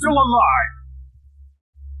 He's still alive.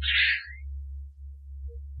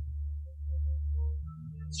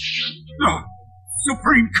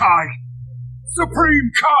 Supreme Kai!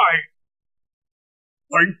 Supreme Kai!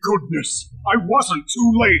 Thank goodness, I wasn't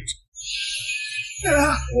too late.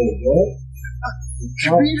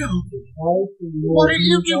 Kibito, what are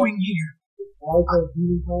you doing here?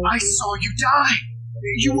 I saw you die.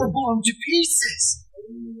 You were blown to pieces.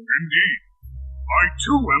 Indeed. I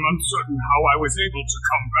too am uncertain how I was able to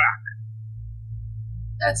come back.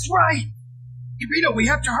 That's right. Kibito, we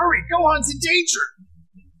have to hurry. Gohan's in danger.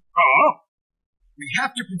 Huh? We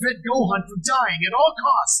have to prevent Gohan from dying at all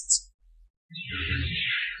costs.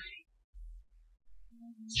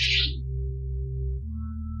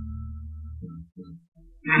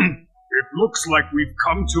 It looks like we've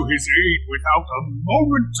come to his aid without a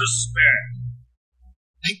moment to spare.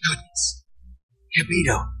 Thank goodness.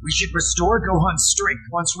 Kibito, we should restore Gohan's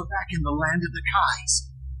strength once we're back in the land of the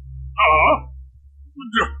Kais. Huh?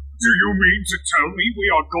 Do you mean to tell me we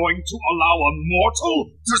are going to allow a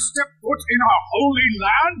mortal to step foot in our holy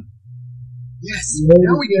land? Yes,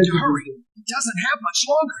 now we need to hurry. He doesn't have much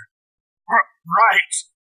longer. Right.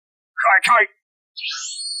 Kai.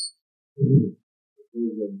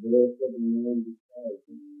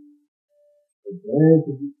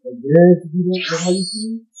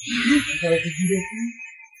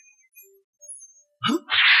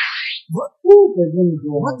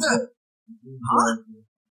 What the? Huh?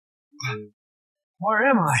 Where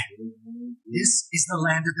am I? This is the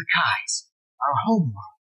land of the Kais. our home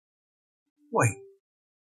world. Wait,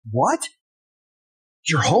 what?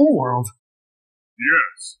 Your home world?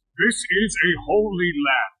 Yes, this is a holy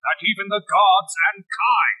land that even the gods and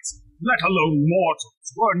Kais, let alone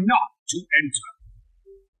mortals, were not to enter.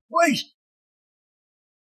 Wait!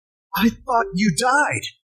 I thought you died.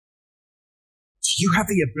 Do you have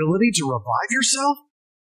the ability to revive yourself?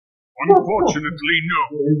 Unfortunately,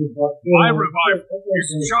 no. My revival is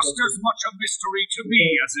just as much a mystery to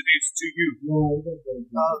me as it is to you.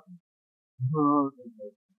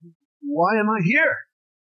 Why am I here?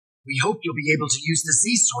 We hope you'll be able to use the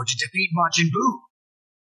Z-Sword to defeat Majin Buu.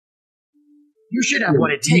 You should have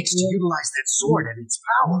what it takes to utilize that sword and its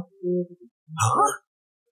power. Huh?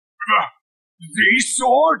 The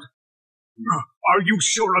sword? Are you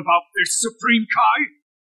sure about this, Supreme Kai?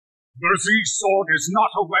 The Z-Sword is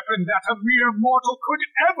not a weapon that a mere mortal could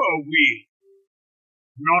ever wield.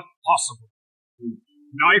 Not possible.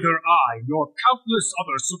 Neither I nor countless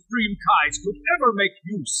other Supreme Kais could ever make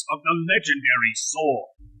use of the legendary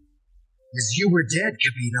sword. As you were dead,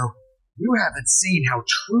 Kibito, you haven't seen how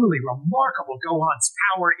truly remarkable Gohan's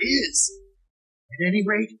power is. At any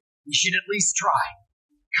rate, we should at least try.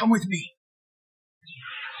 Come with me.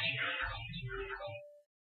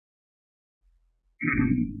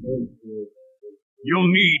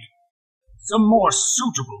 You'll need some more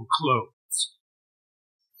suitable clothes.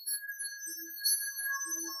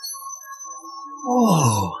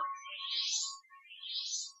 Oh.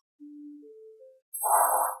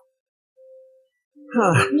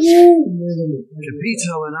 Huh.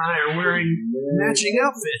 Kibito and I are wearing matching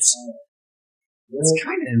outfits. It's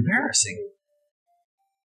kind of embarrassing.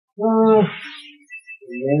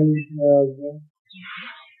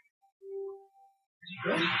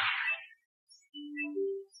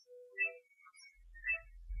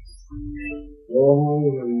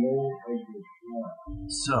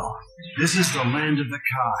 So, this is the land of the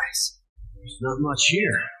Kais. There's not much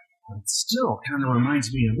here, but it still kind of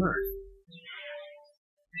reminds me of Earth.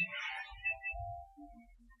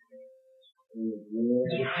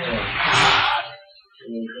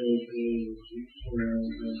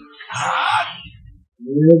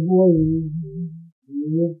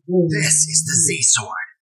 This is the Z-Sword.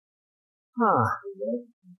 Huh.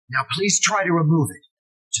 Now please try to remove it.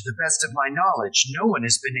 To the best of my knowledge, no one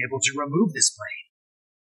has been able to remove this blade.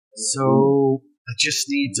 So, I just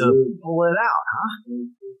need to pull it out, huh?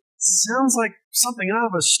 Sounds like something out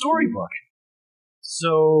of a storybook.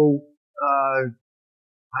 So,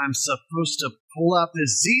 I'm supposed to pull out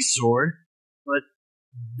this Z-Sword, but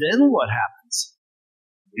then what happens?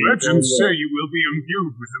 Legends say you will be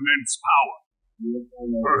imbued with immense power.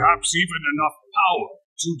 Perhaps even enough power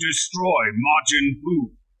to destroy Majin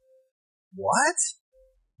Buu. What?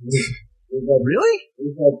 Really?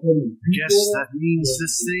 Guess that means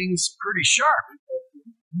this thing's pretty sharp.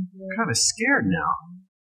 I'm kind of scared now.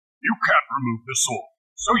 You can't remove the sword,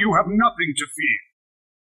 so you have nothing to fear.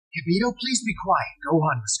 Kibito, please be quiet.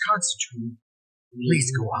 Gohan was concentrating. Please,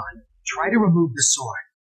 Gohan, try to remove the sword.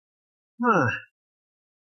 Huh.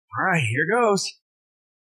 Alright, here goes.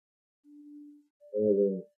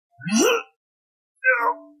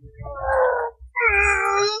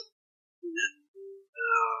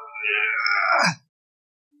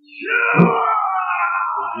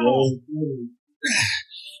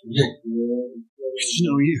 It's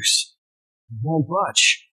no use. It won't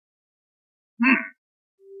budge.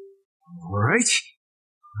 Alright,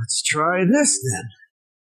 let's try this then.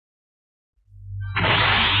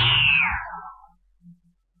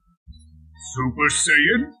 Super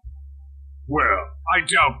Saiyan? Well, I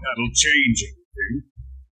doubt that'll change anything.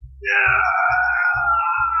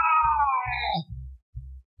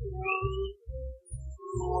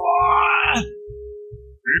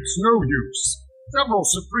 It's no use. Several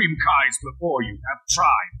Supreme Kais before you have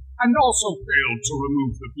tried, and also failed to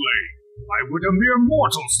remove the blade. Why would a mere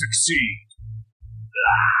mortal succeed?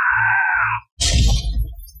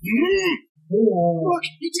 Look,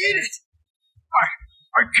 he did it!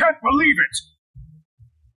 I can't believe it!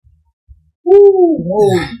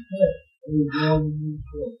 Holy shit.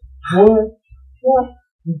 What?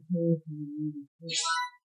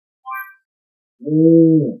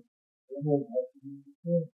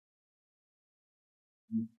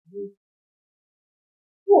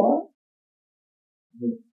 What?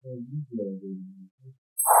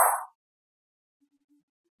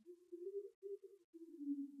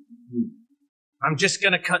 I'm just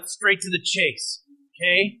gonna cut straight to the chase,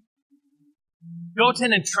 okay?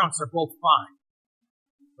 Goten and Trunks are both fine.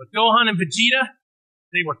 But Gohan and Vegeta,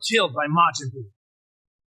 they were killed by Majin Buu.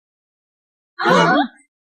 Huh?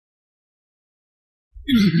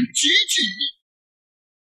 Gigi!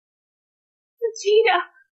 Vegeta!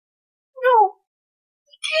 No!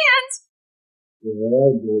 He can't!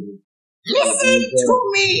 Listen to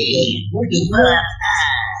me, people of Earth.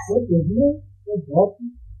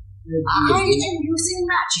 I am using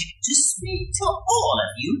magic to speak to all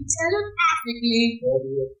of you telepathically.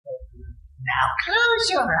 Now close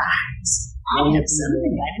your eyes. I have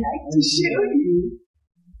something I'd like to show you.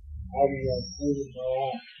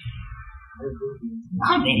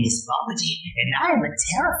 My name is Babidi, and I am a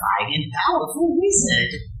terrifying and powerful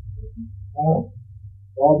wizard.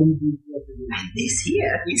 And this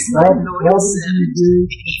here is my loyal servant,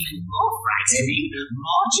 even more frightening,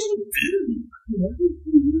 Majin Buu.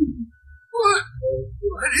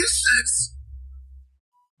 What is this?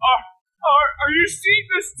 Are you seeing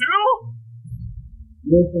this too?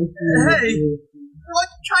 Hey, what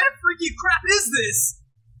kind of freaky crap is this?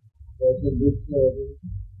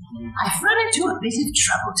 I've run into a bit of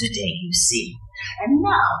trouble today, you see, and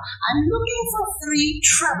now I'm looking for 3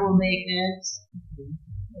 troublemakers.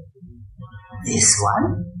 This one,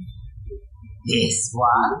 and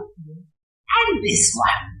this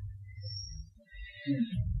one.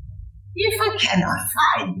 If I cannot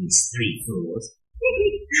find these 3 fools,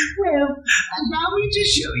 well, allow me to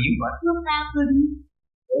show you what will happen.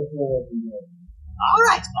 All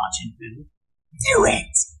right, Majin Buu, do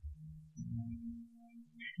it.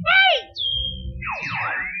 Hey!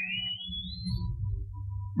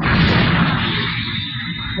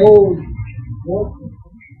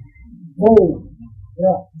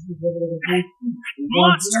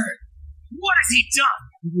 Monster! What has he done?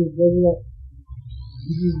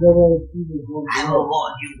 I will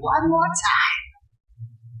warn you one more time.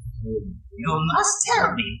 You must tell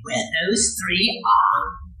me where those 3 are.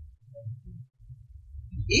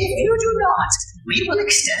 If you do not, we will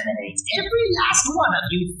exterminate every last one of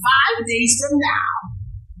you 5 days from now.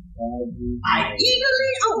 I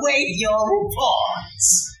eagerly await your reports.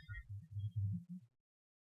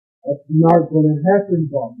 That's not going to happen,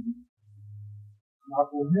 Bobby. Not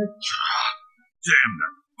going to happen. Damn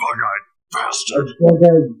that bug-eyed bastard. That's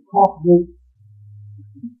bug-eyed cockroach.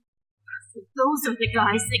 Those are the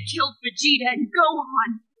guys that killed Vegeta and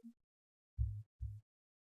Gohan.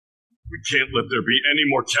 We can't let there be any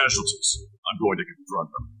more casualties. I'm going to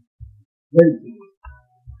confront them. Wait.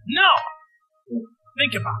 No!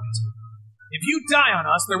 Think about it. If you die on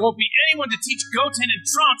us, there won't be anyone to teach Goten and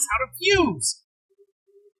Trunks how to fuse.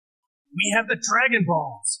 We have the Dragon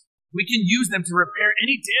Balls. We can use them to repair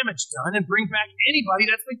any damage done and bring back anybody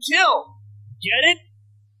that's been killed. Get it?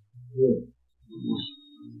 Yeah.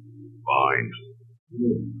 Fine.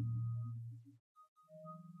 Yeah.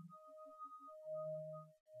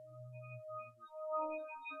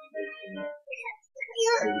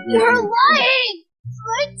 You're lying!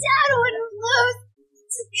 My dad wouldn't lose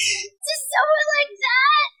to someone like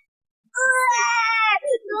that!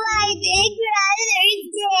 My big brother's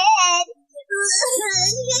dead!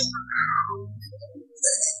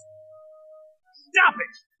 Stop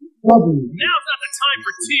it! Bobby. Now's not the time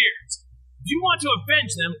for tears. If you want to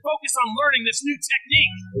avenge them, focus on learning this new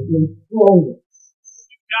technique. It's stronger.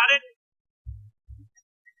 You got it?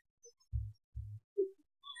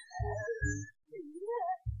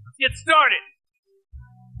 Let's get started.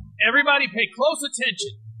 Everybody pay close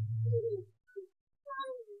attention.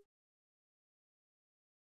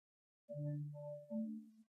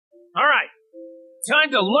 All right. Time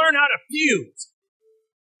to learn how to fuse.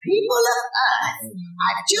 People of Earth,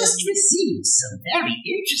 I've just received some very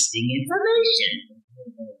interesting information.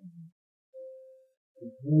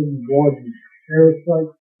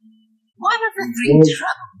 Parasite. One of the 3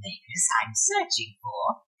 troublemakers I'm searching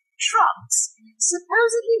for, Trunks,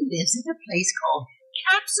 supposedly lives at a place called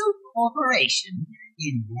Capsule Corporation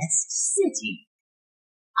in West City.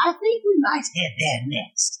 I think we might head there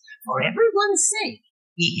next. For everyone's sake,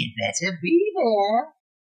 we had better be there.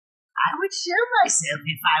 I would show myself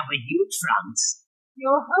if I were you, Trunks.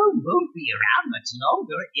 Your home won't be around much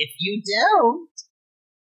longer if you don't.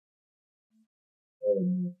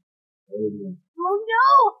 Oh no!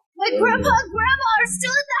 My grandpa and grandma are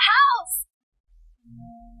still in the house!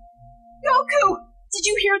 Goku! Did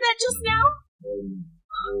you hear that just now?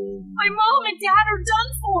 My mom and dad are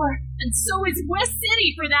done for, and so is West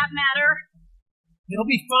City for that matter. They'll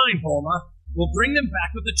be fine, Bulma. We'll bring them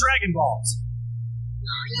back with the Dragon Balls.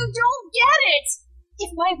 You don't get it!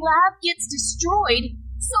 If my lab gets destroyed,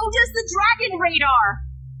 so does the Dragon Radar!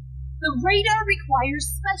 The radar requires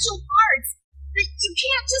special parts that you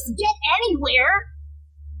can't just get anywhere!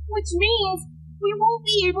 Which means we won't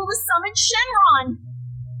be able to summon Shenron!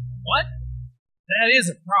 What? That is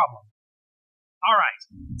a problem. Alright,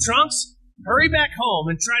 Trunks, hurry back home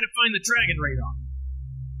and try to find the Dragon Radar.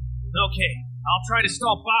 Okay, I'll try to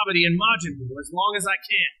stop Babidi and Majin Buu as long as I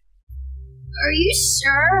can. Are you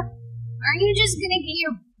sure? Aren't you just gonna get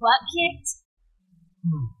your butt kicked?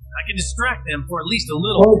 I can distract them for at least a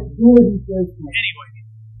little. Anyway,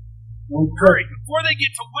 hurry before they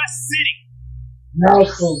get to West City. Now,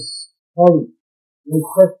 hurry. No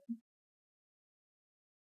question.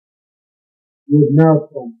 Good now,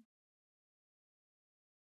 son.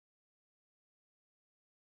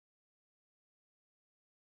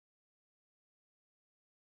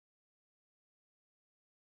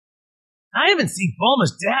 I haven't seen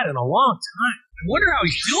Bulma's dad in a long time. I wonder how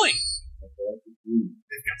he's doing.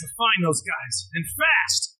 They've got to find those guys, and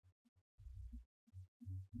fast.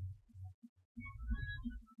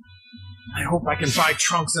 I hope I can buy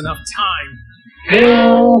Trunks enough time.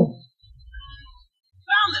 Oh.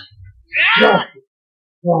 Found them! Yeah.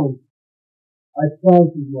 I found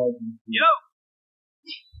you, Martin. Yo!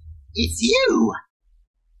 It's you!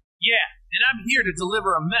 Yeah, and I'm here to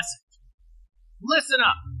deliver a message. Listen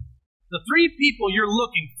up. The 3 people you're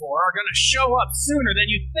looking for are going to show up sooner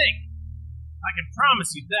than you think. I can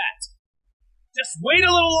promise you that. Just wait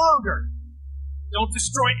a little longer. Don't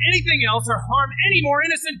destroy anything else or harm any more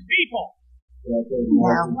innocent people.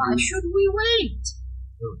 Now, why should we wait?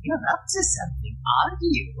 You're up to something, aren't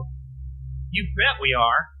you? You bet we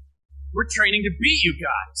are. We're training to beat you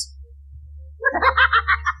guys.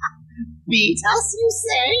 Beat us, you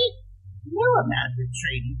say? No amount of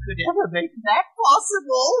training could ever make that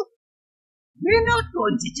possible. We're not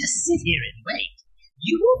going to just sit here and wait.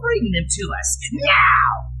 You will bring them to us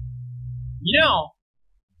now! You know,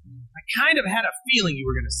 I kind of had a feeling you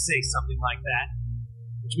were going to say something like that.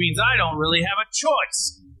 Which means I don't really have a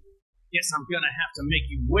choice. Guess I'm going to have to make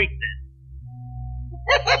you wait then.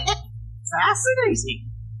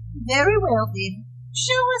 Fascinating. Very well then.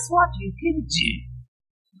 Show us what you can do.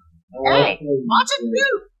 Hey, Majin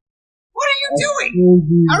Buu! What are you doing?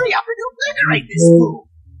 Hurry up and obliterate this fool!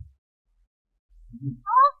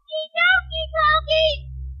 Okie dokie dokie!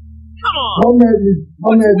 Come on! Come at me,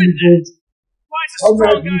 Why is a Come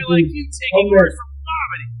strong at me, guy like please. you taking Come orders at- from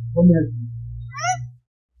Babidi? Come at me.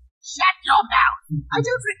 Shut your mouth! I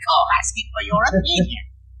don't recall asking for your opinion.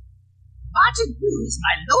 Majin Buu is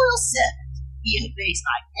my loyal servant. He obeys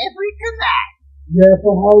my every command. Yeah,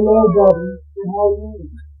 for how long, Bobby? For how long?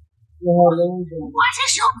 For how long, Bobby? What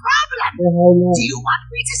is your problem? For how long? Do you want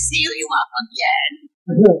me to seal you up again?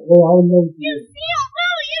 Oh, how long? You feel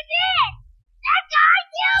Boo, you did! That guy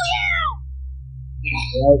killed you!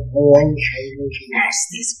 Curse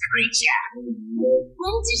this creature.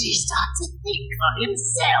 When did he start to think for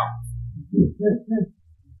himself?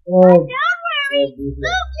 Don't worry, Boo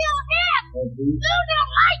killed him! Boo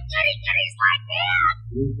don't like goody goodies like that!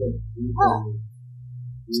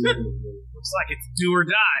 Looks like it's do or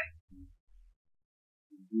die.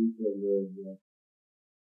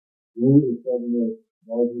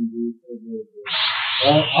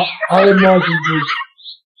 I imagine this.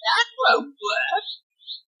 That won't work.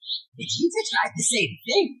 Vegeta tried the same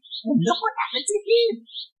thing, and look what happened to him.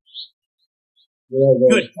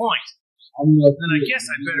 Good point. Then I guess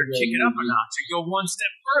I'd better kick it up a notch and go one step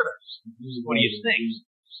further. What do you think?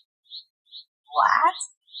 What?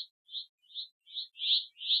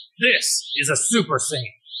 This is a Super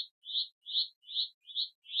Saiyan.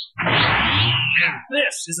 And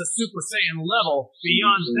this is a Super Saiyan level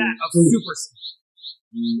beyond that of Super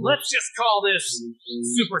Saiyan. Let's just call this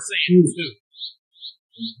Super Saiyan 2.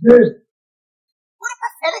 This. What a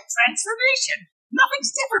pathetic transformation!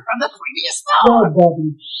 Nothing's different from the previous Yeah, form!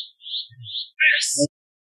 Bobby. This!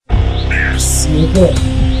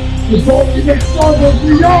 It's only the struggle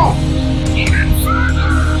beyond!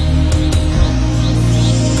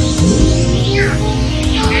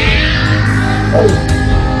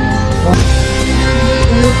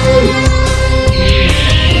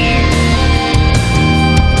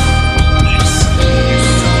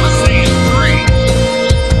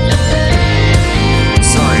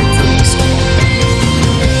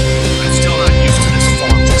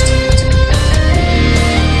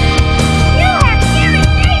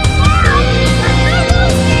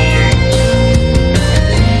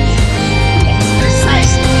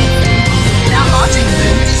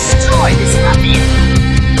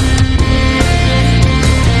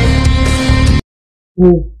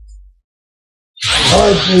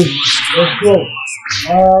 Alright, please. Let's go.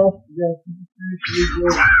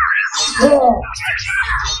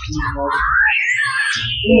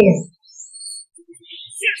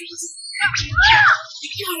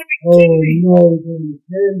 Oh no, it's in the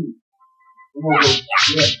candy.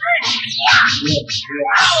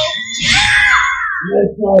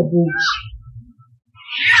 Let's go, please.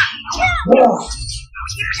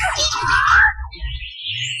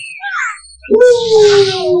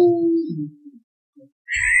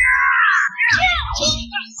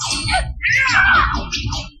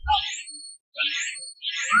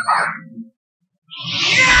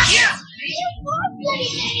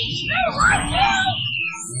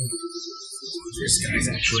 This guy's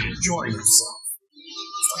actually enjoying himself.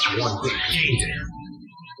 It's like one big game to him.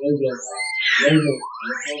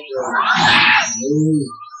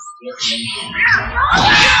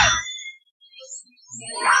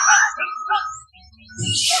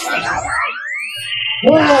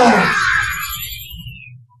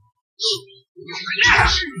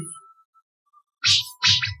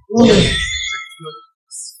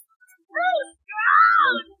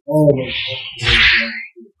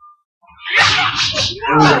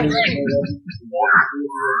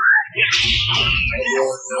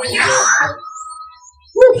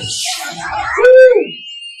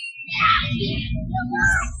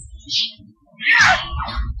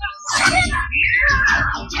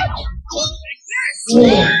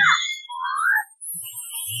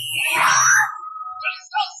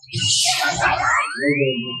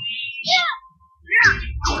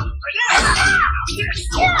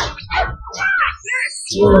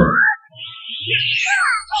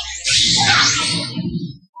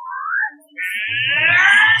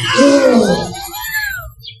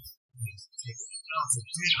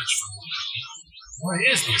 What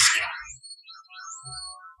is this guy?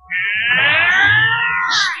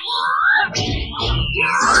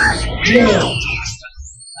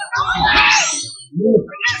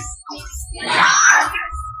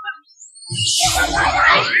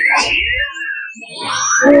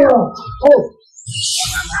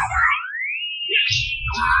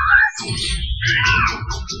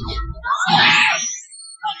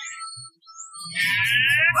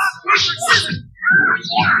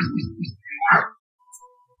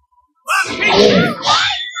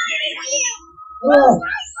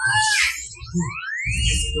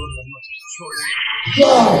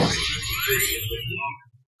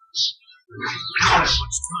 Not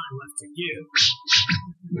much time left to give.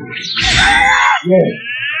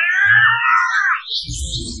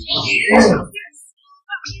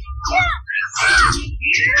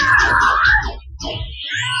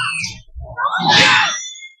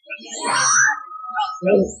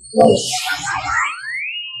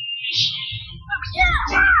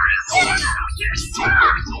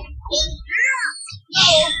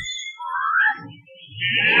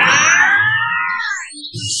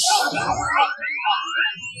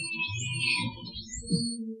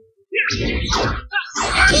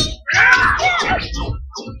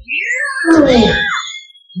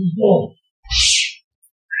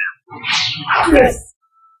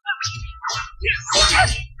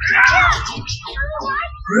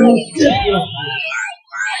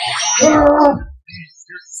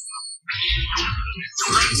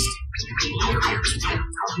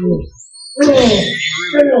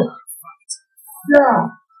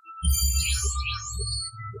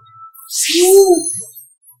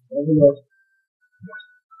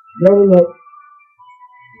 Level up.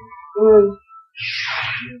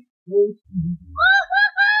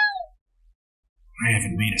 I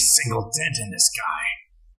haven't made a single dent in this guy.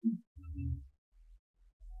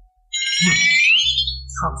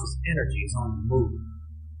 Trunks' energy is on the move.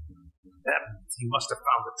 That means he must have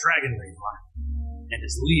found the Dragon Ring line and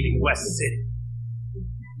is leaving West City.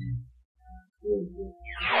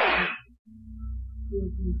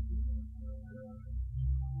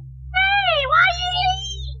 Hey, why you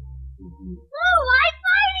leave? No, I'm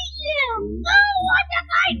fighting you. No, what to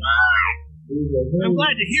fight for? I'm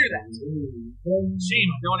glad to hear that. Shame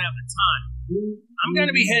I don't have the time. I'm going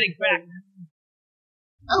to be heading back now.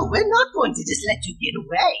 Oh, we're not going to just let you get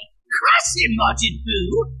away. Crush him, Majin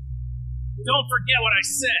Buu. Don't forget what I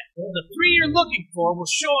said. The 3 you're looking for will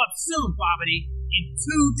show up soon, Babidi, in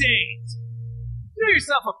 2 days. Do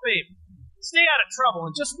yourself a favor. Stay out of trouble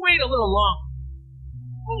and just wait a little longer.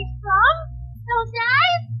 Hey, Frog? Don't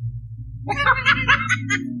die?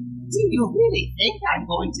 Do you really think I'm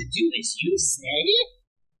going to do as you say?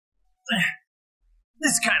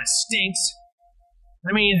 This kind of stinks.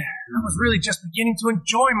 I mean, I was really just beginning to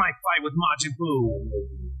enjoy my fight with Majin Buu.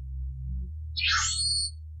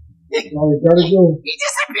 Now we gotta go. He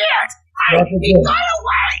disappeared! He got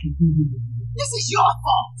away! This is your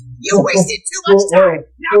fault! You wasted too much time!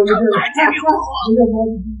 Now go back to your home!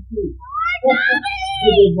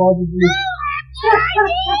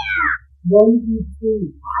 What?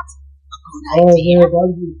 A good idea?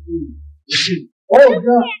 Oh,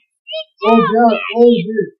 God. Oh, God. Oh,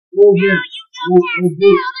 this. Oh, this. Oh,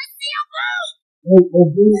 this. Oh,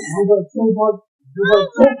 this. You got so much. You got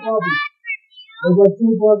so much. Oh my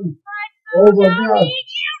two buddies. Oh my god.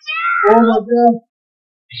 Oh my god.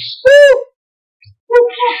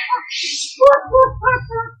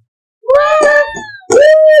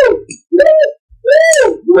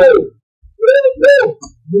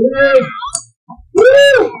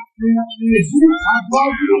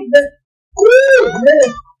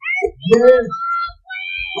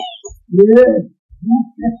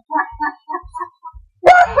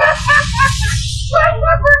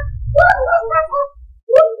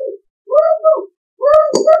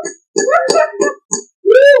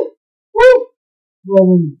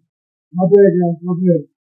 My bad, guys. My bad.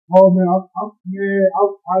 Oh man, I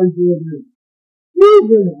enjoyed it.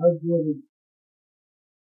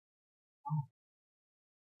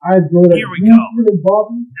 I enjoyed it. Here we go.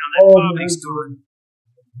 Bobby. Now that Babidi's done,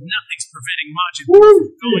 nothing's preventing Majin Buu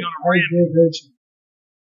from going on a rampage.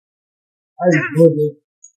 I enjoyed it.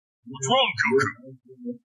 What's wrong, Goku?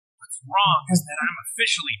 What's wrong is that I'm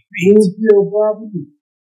officially beat.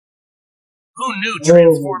 Who knew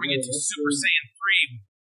transforming into Super Saiyan 3 would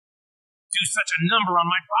do such a number on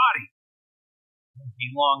my body? Won't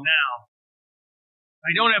be long now.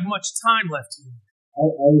 I don't have much time left here.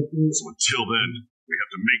 So until then, we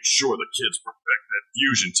have to make sure the kids perfect that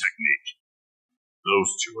fusion technique.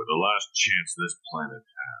 Those two are the last chance this planet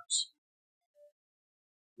has.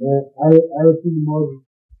 I haven't seen the Marvin.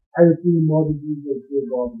 I haven't seen the Marvin do that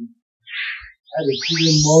shit, Bobby. I haven't seen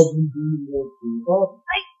the Marvin do that shit, Bobby.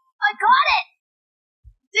 I got it!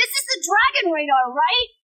 This is the dragon radar, right?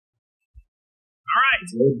 Alright.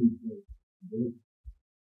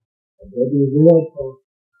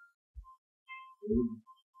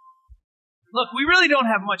 Look, we really don't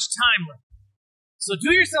have much time left. So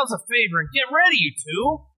do yourselves a favor and get ready, you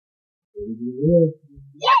two.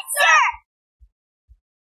 Yes, sir!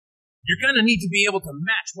 You're gonna need to be able to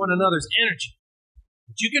match one another's energy.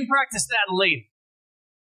 But you can practice that later.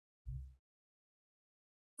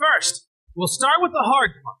 First, we'll start with the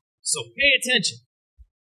hard part, so pay attention.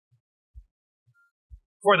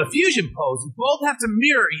 For the fusion pose, you both have to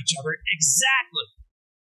mirror each other exactly.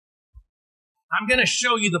 I'm gonna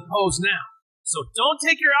show you the pose now, so don't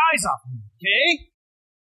take your eyes off me, okay?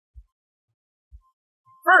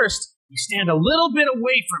 First, you stand a little bit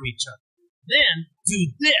away from each other. Then,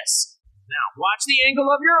 do this. Now, watch the angle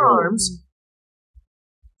of your arms.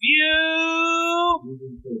 View!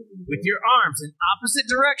 With your arms in opposite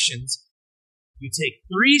directions, you take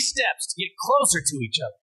 3 steps to get closer to each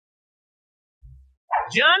other.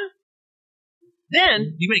 Done?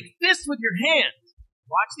 Then, you make fists with your hands.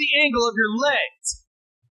 Watch the angle of your legs.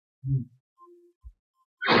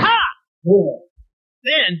 Ha!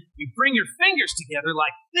 Then, you bring your fingers together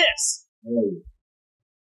like this. And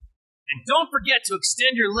don't forget to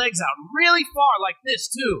extend your legs out really far like this,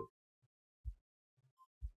 too.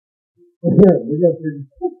 Do you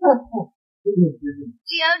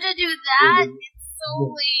have to do that? It's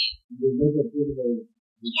so late.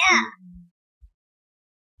 Yeah.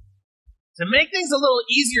 To make things a little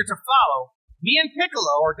easier to follow, me and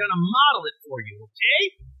Piccolo are going to model it for you,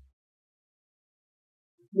 okay?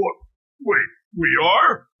 What? Wait, we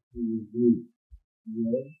are?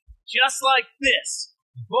 Just like this.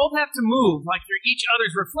 You both have to move like you're each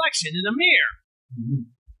other's reflection in a mirror.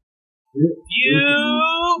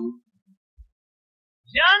 View.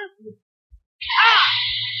 Done? Ah!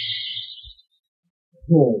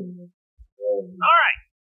 Alright,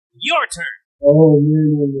 your turn. Oh,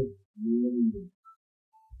 man.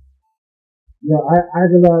 Yeah,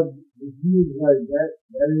 I can like that.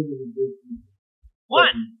 That is a big thing.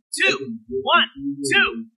 1, 2, 1,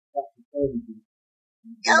 2.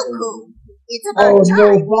 Goku, it's about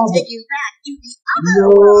time we take you back to the other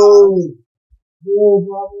world. No,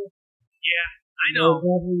 Baba. Yeah, I know.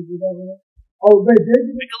 Oh, wait,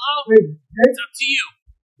 Piccolo, it's up to you.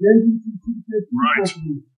 Right.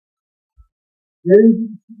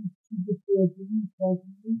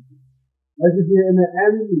 Like if you're in the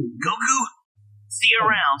anime. Goku, see you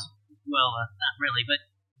around. Well, not really, but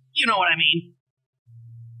you know what I mean.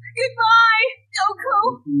 Goodbye,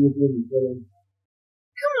 Goku.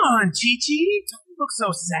 Come on, Chi-Chi. Don't look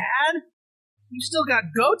so sad. You still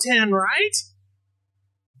got Goten, right?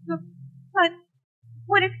 But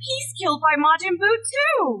what if he's killed by Majin Buu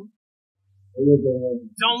too?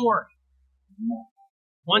 Don't worry.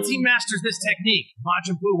 Once he masters this technique,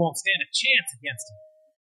 Majin Buu won't stand a chance against him.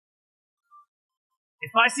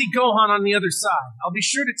 If I see Gohan on the other side, I'll be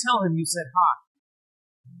sure to tell him you said hi.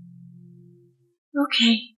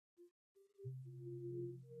 Okay.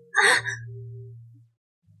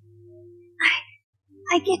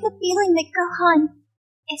 I get the feeling that Gohan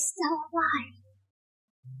is still alive.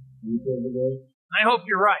 I hope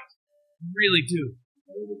you're right. really do.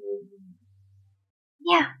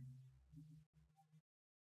 Yeah.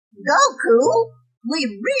 Goku, we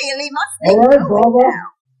really must be Alright, going Baba.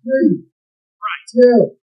 now. Please. Right.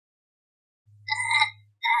 Chill.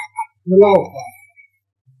 Chill out.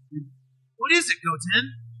 What is it, Goten?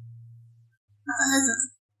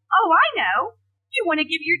 Oh, I know. You want to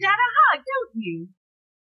give your dad a hug, don't you?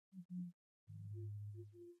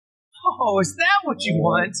 Oh, is that what you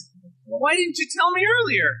want? Why didn't you tell me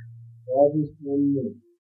earlier?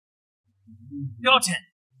 Goten,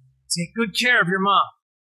 take good care of your mom.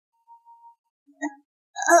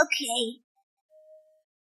 Okay.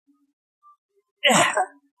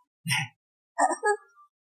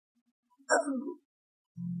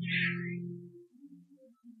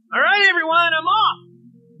 All right, everyone, I'm off.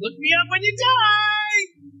 Look me up when you die.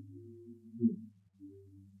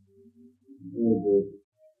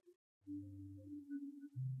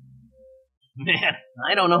 Man,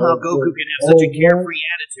 I don't know how Goku can have such a carefree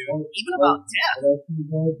attitude, even about death. I'm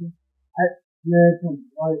just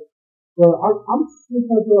like,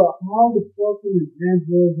 how the fuck are the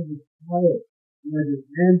androids of the planet? Like, the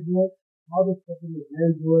android, how the fuck are the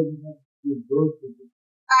androids of the birth of the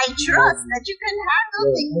I trust that you can handle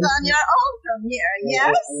things on your own from here,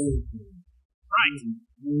 yes? Right.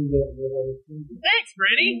 Thanks,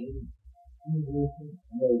 Granny. I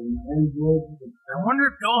wonder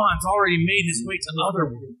if Gohan's already made his way to other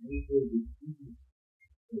worlds.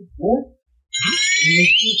 What?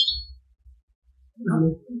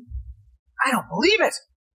 I don't believe it!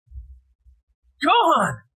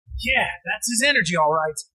 Gohan! Yeah, that's his energy, all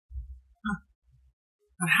right.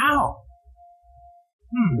 But how?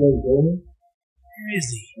 Where is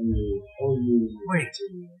he? Wait,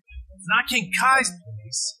 it's not King Kai's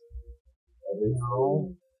place.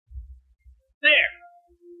 No. There!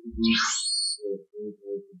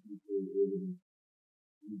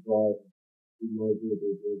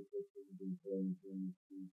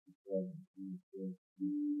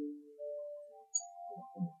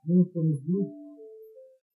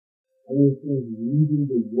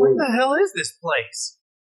 What the hell is this place?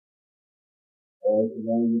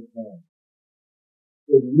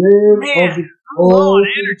 Man, I'm low on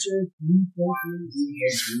energy.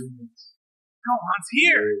 Gohan's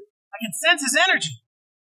here. I can sense his energy.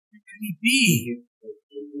 Where could he be?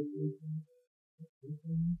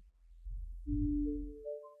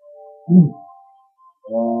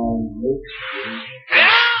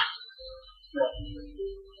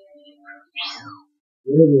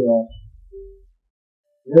 There you are.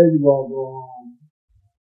 There you are, Gohan.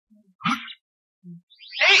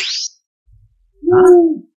 Hey!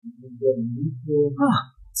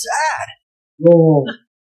 Dad! Gohan.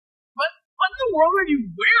 What in the world are you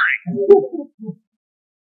wearing?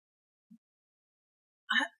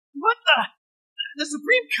 What the? The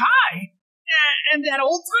Supreme Kai? And that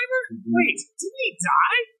old timer? Wait, didn't he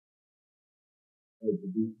die?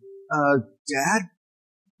 Dad?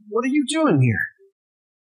 What are you doing here?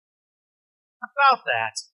 About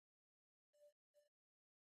that.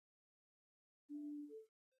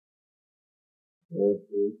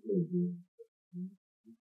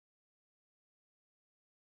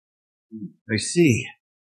 I see.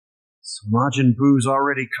 So Majin Buu's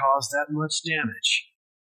already caused that much damage.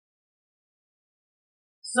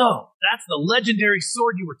 So, that's the legendary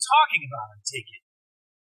sword you were talking about, I take it.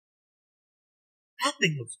 That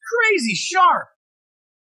thing looks crazy sharp.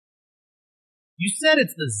 You said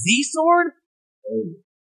it's the Z sword?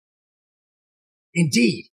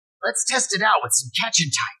 Indeed. Let's test it out with some catch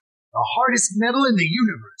and type, the hardest metal in the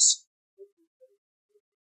universe.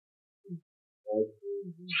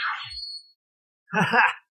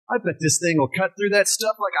 Haha! I bet this thing will cut through that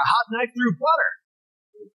stuff like a hot knife through butter.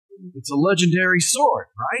 It's a legendary sword,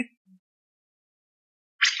 right?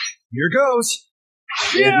 Here goes.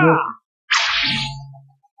 Yeah!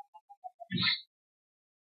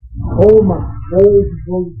 Oh my God,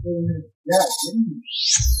 yeah,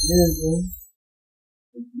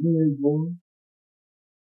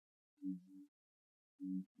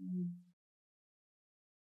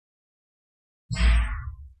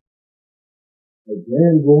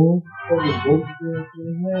 Again, going.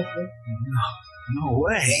 No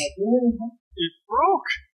way. It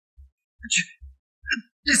broke.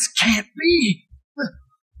 This can't be.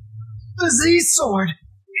 The Z sword.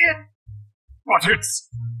 But it's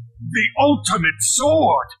the ultimate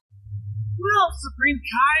sword! Well, Supreme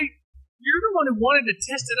Kai, you're the one who wanted to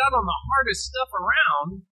test it out on the hardest stuff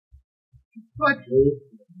around. But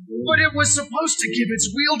it was supposed to give its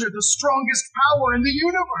wielder the strongest power in the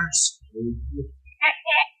universe.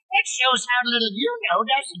 It shows how little you know,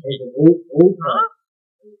 doesn't it? Huh?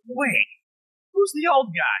 Wait, who's the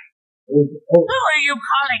old guy? Who are you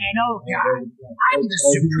calling an old guy? I'm the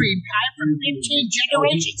supreme Kai from 15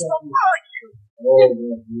 generations before you.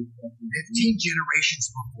 15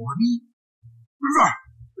 generations before me?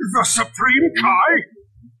 The Supreme Kai?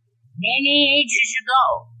 Many ages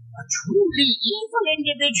ago, a truly evil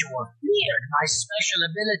individual feared my special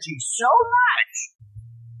ability so much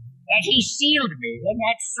that he sealed me in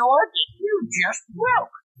that sword that you just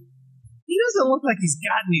broke. He doesn't look like he's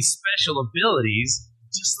got any special abilities.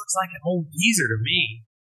 Just looks like an old geezer to me.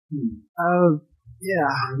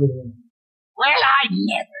 Yeah. Well, I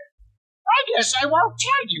never. I guess I won't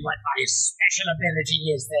tell you what my special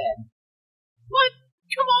ability is then. What?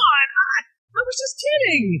 Come on! I was just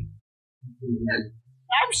kidding!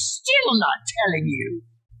 I'm still not telling you.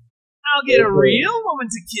 I'll get a real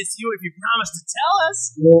woman to kiss you if you promise to tell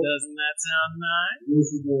us. Doesn't that sound nice?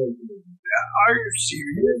 Are you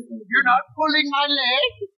serious? You're not pulling my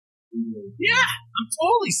leg? Yeah, I'm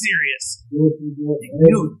totally serious.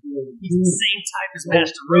 Dude, he's the same type as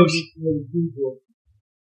Master Roshi.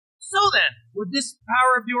 So then, would this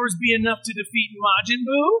power of yours be enough to defeat Majin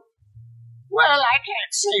Buu? Well, I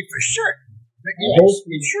can't say for certain, but yes,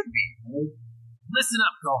 it should be. Listen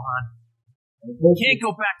up, Gohan. You can't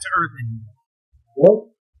go back to Earth anymore.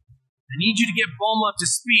 What? I need you to get Bulma up to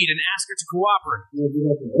speed and ask her to cooperate.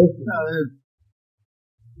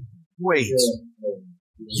 Wait.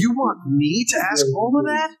 You want me to ask Bulma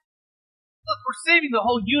that? Look, we're saving the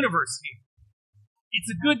whole universe here.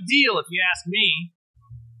 It's a good deal if you ask me.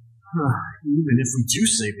 Even if we do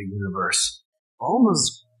save the universe,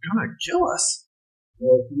 Bulma's gonna kill us.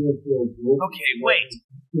 Okay, wait.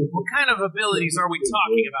 What kind of abilities are we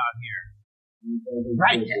talking about here?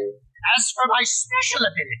 Right then. As for my special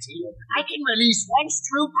ability, I can release one's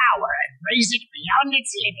true power and raise it beyond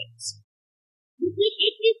its limits.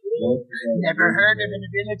 Never heard of an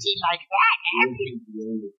ability like that, have you?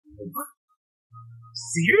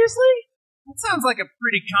 Seriously? That sounds like a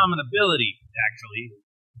pretty common ability, actually.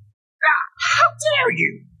 How dare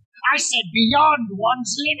you! I said beyond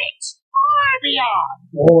one's limits. Far beyond.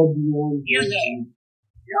 You there.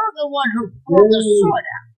 You're the one who pulled the sword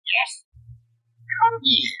out, yes? Come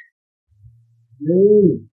here.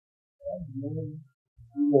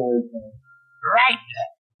 Right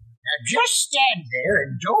there. Now just stand there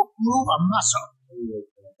and don't move a muscle.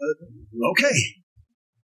 Okay.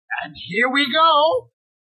 And here we go.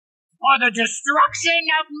 For the destruction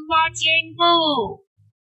of Majin Buu.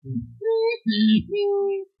 Hey!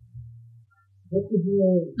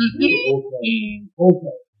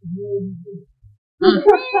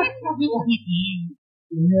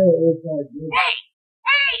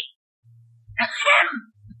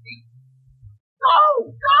 Go!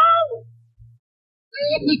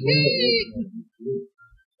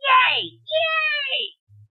 Yay!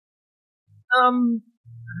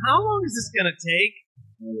 How long is this gonna take?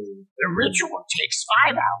 The ritual takes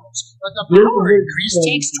 5 hours, but the power increase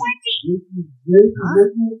takes 20.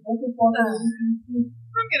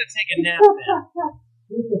 I'm gonna take a nap then.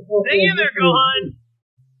 Hang in there, Gohan!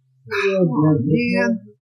 Oh, man.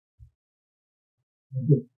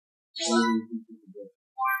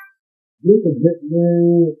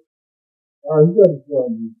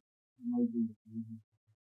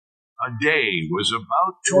 A day was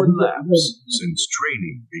about to elapse since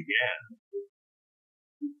training began.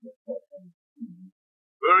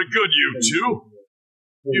 Very good, you two.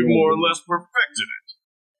 You've more or less perfected it.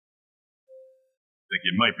 Think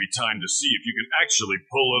it might be time to see if you can actually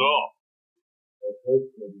pull it off.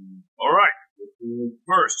 All right.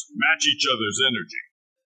 First, match each other's energy.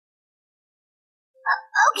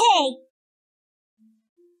 Okay.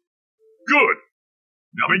 Good.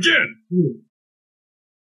 Now begin.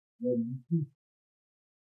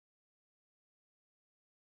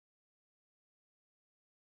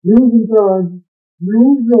 Countdown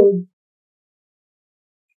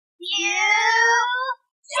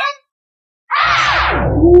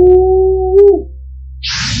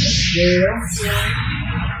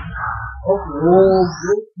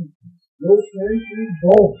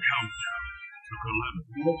took 11.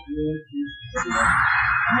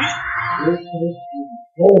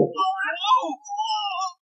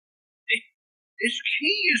 This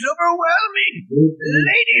key is overwhelming.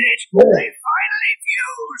 They did it. They finally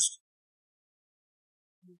fused.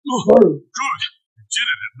 Good. You did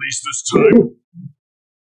it at least this time.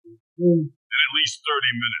 In at least 30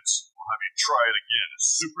 minutes, we'll have you try it again as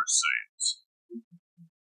Super Saiyans.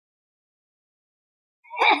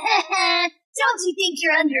 Don't you think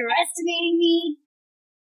you're underestimating me?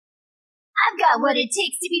 I've got what it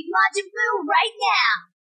takes to beat Majin Buu right now.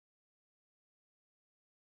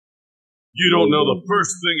 You don't know the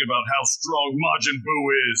first thing about how strong Majin Buu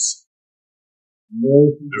is.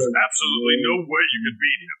 There's absolutely no way you can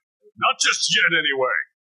beat him. Not just yet, anyway.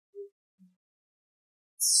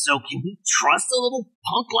 So can we trust a little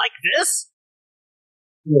punk like this?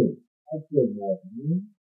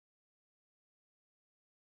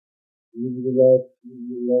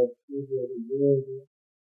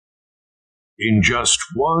 In just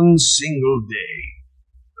one single day,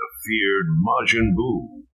 the feared Majin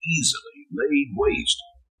Buu easily laid waste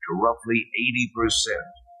to roughly 80%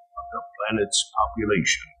 of the planet's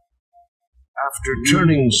population. After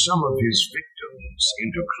turning some of his victims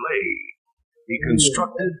into clay, he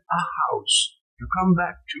constructed a house to come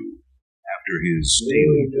back to after his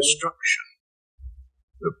daily destruction.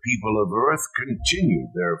 The people of Earth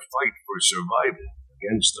continued their fight for survival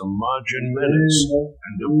against the Majin menace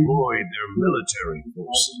and deployed their military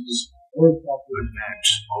forces. But that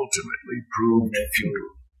ultimately proved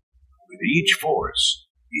futile, with each force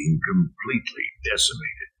being completely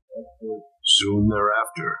decimated. Soon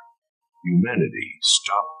thereafter, humanity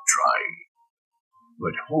stopped trying.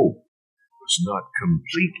 But hope was not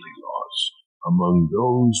completely lost among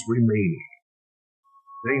those remaining.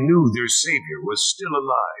 They knew their savior was still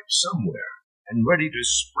alive somewhere and ready to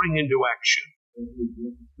spring into action.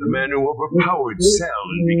 The man who overpowered Cell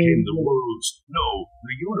and became the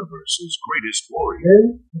universe's greatest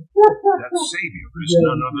warrior. That savior is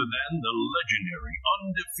none other than the legendary,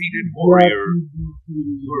 undefeated warrior,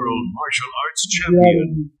 world martial arts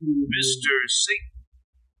champion, Mr. Satan.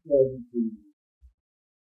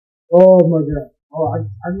 Oh my god. Oh, I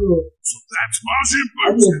knew it. So that's Majin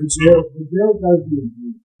I Buu. knew the jail guy was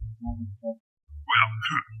Well,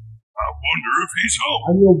 I wonder if he's home.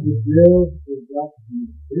 I know the jail is got to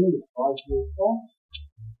be really possible.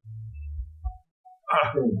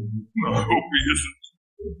 I hope he isn't.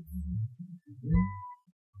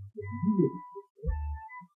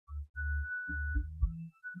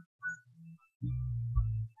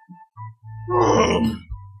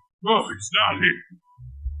 Oh, he's not here.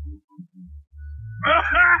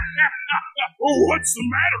 What's the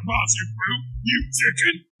matter, Majin Buu? You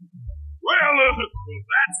chicken? Well,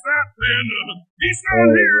 that's that then. He's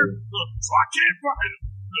not here, so I can't find him.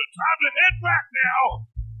 Time to head back now.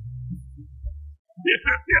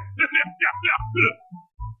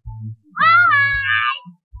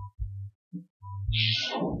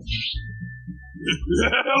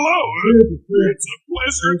 Hello. It's a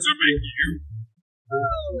pleasure to meet you.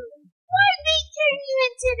 What made turn you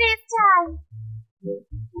into this time?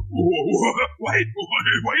 Wait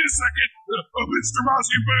a second, Mr.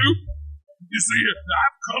 Majin Buu. You see,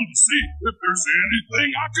 I've come to see if there's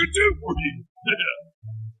anything I could do for you.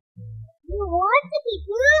 You want to be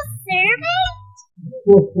Boo's servant?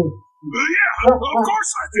 Yeah, of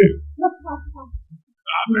course I do.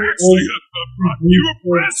 I've actually brought you a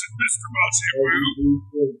present, Mr. Majin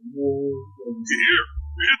Buu. Here,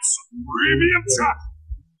 it's premium chocolate.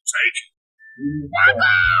 Take it.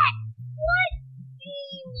 Chocolate! What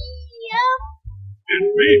premium? It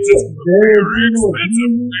means it's very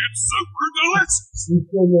expensive and super delicious.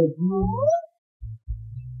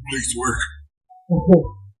 Please work.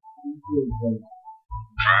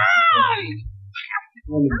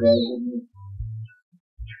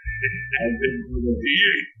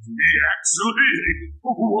 He actually ate.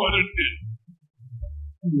 What a dick.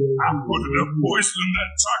 I put enough poison in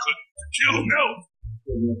that chocolate to kill an elf.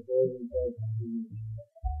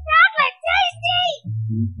 Chocolate tasty!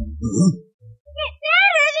 It's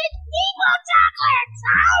better than people chocolate!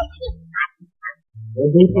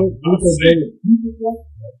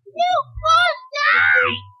 You won't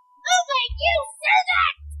die! Who made you say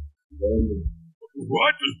that?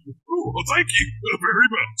 What? Well, thank you very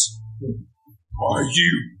much. Why,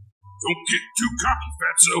 you don't get too cocky,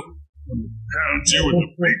 fatso. Pound you in the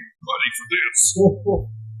big buddy for this.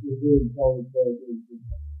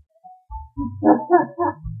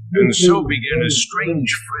 And so began a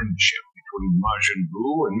strange friendship between Majin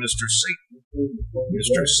Buu and Mr. Satan.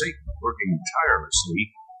 Mr. Satan working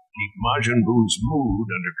tirelessly to keep Majin Buu's mood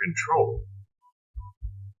under control.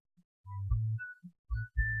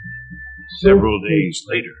 Several days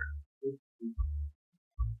later.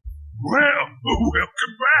 Well,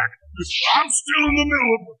 welcome back. I'm still in the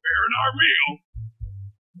middle of preparing our meal.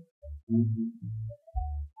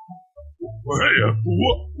 Hey,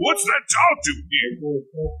 what's that dog doing here?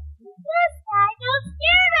 This guy don't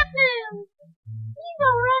scare the Boo! He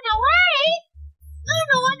don't run away! I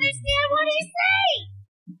don't understand what he's saying!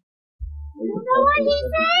 You know what he's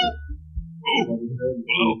saying? Oh,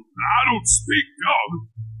 well, I don't speak dog,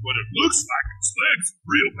 but it looks like its legs in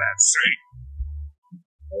real bad shape.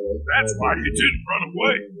 That's why he didn't run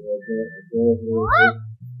away. What?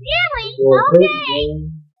 Really? Okay.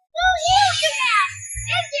 Who you do that?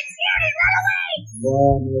 scared, run away!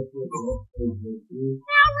 Run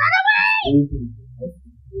Now run away!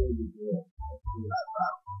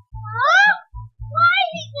 Huh? Why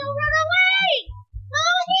did you run away? Go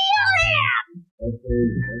heal him!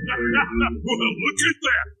 Well, look at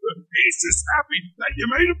that. He's just happy that you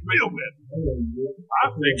made him feel better. I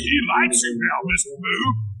think he likes you now, Mr.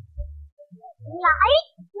 Boo. Like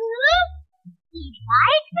Boo? You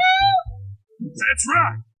like Boo? That's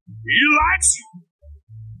right. He likes you.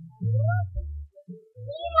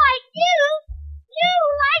 He like you? You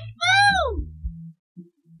like Boo?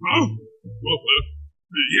 Huh? Well,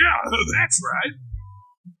 yeah, that's right.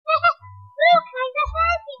 Boo kinda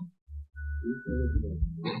happy.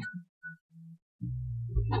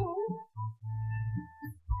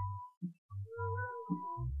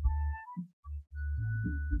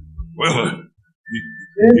 Well,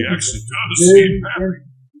 he actually does seem happy.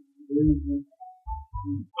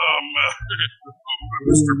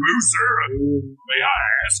 Mr. Boo, sir, may I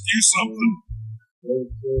ask you something?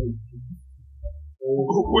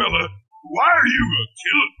 Well, why are you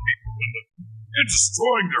killing people and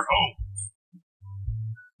destroying their homes?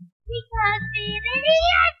 Because Babidi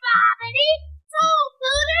and Babidi told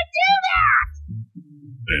Boo to do that!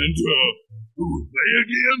 And, who are they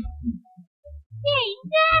again? They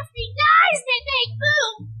nasty guys that make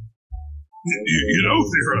Boo! You know,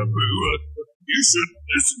 there, Boo, you shouldn't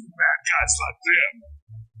listen to bad guys like them.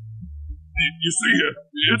 You see,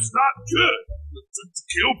 it's not good to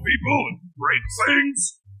kill people and break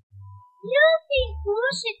things. You think Boo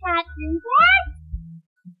should not do that?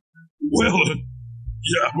 Well,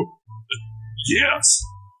 yeah, yes.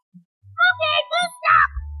 Okay, Boo, stop!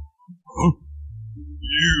 Huh?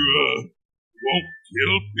 You, won't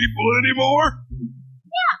kill people anymore?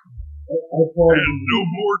 Yeah. And no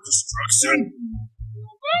more destruction?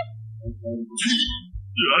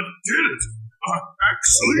 I did it! I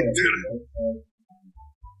actually did it!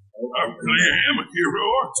 I really am a hero,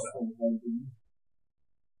 aren't I?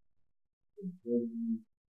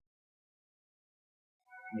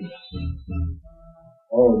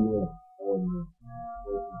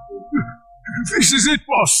 This is it,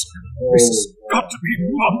 boss. This has got to be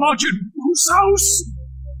Majin Buu's house.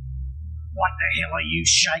 What the hell are you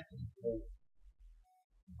shaking?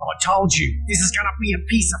 I told you, this is gonna be a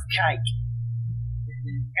piece of cake.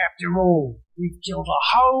 After all, we've killed a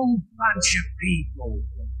whole bunch of people.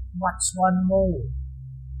 What's one more?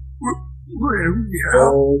 Well,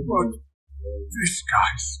 yeah, but this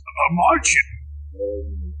guy's a Majin.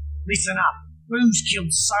 Listen up. Boo's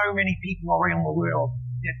killed so many people around the world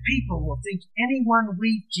that people will think anyone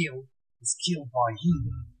we've killed is killed by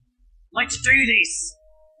him. Let's do this!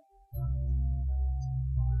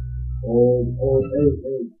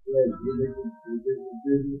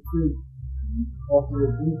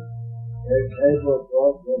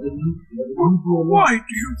 Why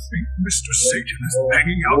do you think Mr. Satan is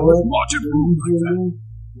hanging out with Majin Buu like that?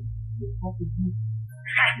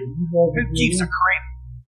 Who gives a crap?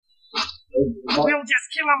 We'll just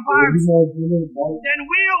kill them both. Then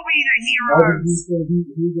we'll be the heroes.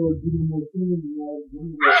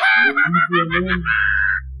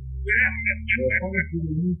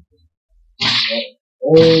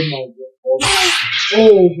 Oh my God.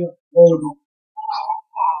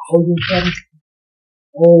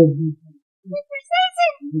 Mr. Satan!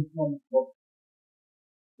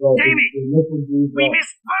 Damn it! We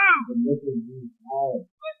missed Boo!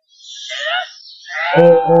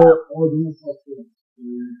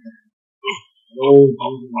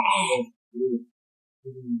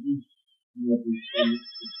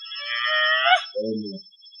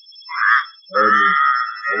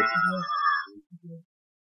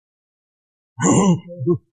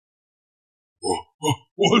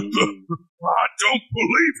 What the? I don't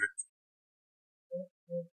believe it.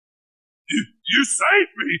 You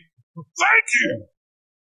saved me. Thank you.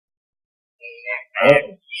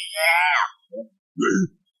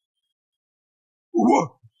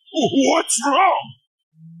 What's wrong?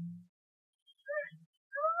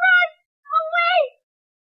 Run away!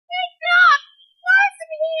 Take off!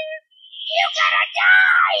 Listen here! You gotta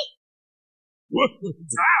die! What?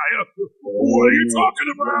 Die? What are you talking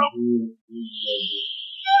about?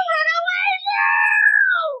 You run away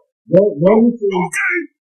now! Okay.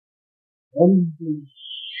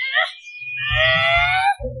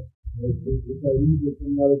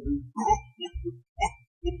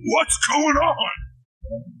 What's going on?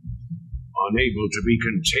 Unable to be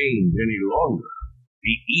contained any longer,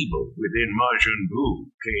 the evil within Majin Buu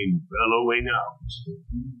came bellowing out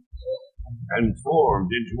and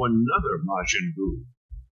formed into another Majin Buu.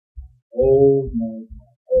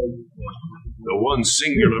 The one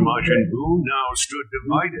singular Majin Buu now stood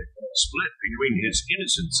divided, split between his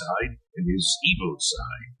innocent side and his evil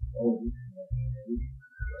side.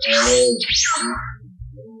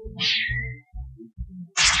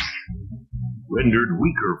 Rendered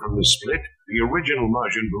weaker from the split, the original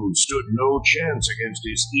Majin Buu stood no chance against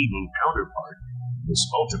his evil counterpart, and was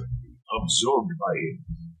ultimately absorbed by him.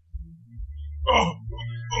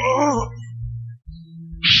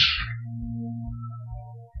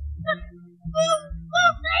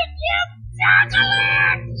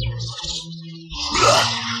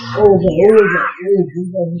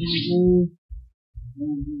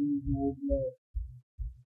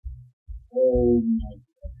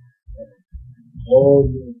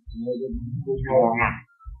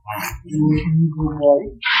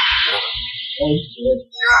 Thank you,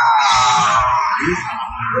 chocolate!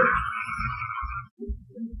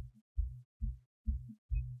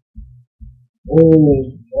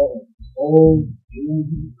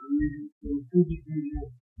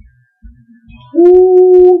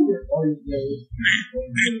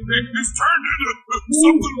 He's turned into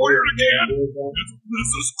something weird again. This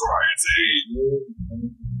is crazy.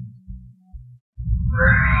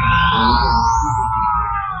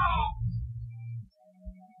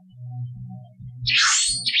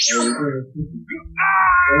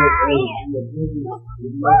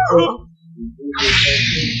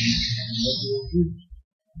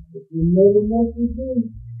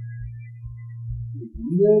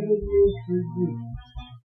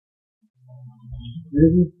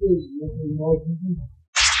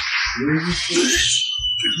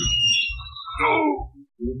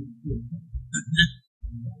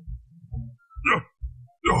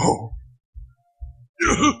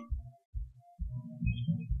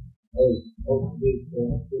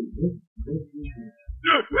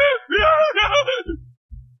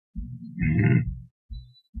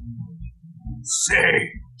 Say,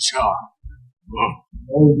 Cha.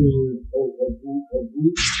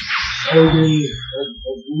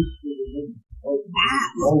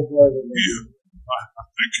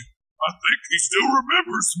 I think he still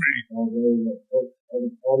remembers me.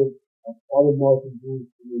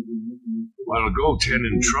 While Goten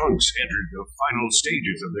and Trunks entered the final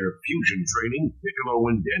stages of their fusion training, Piccolo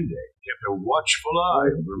and Dende kept a watchful eye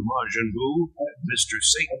over Majin Buu and Mr.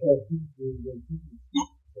 Satan.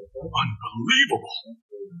 Unbelievable.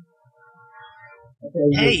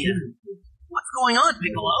 Hey, what's going on,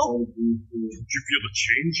 Piccolo? Did you feel the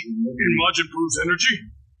change in Majin Buu's energy?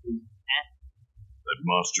 That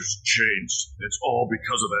monster's changed. It's all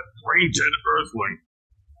because of that brain-dead earthling.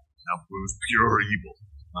 Now Buu's pure evil,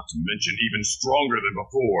 not to mention even stronger than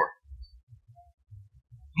before.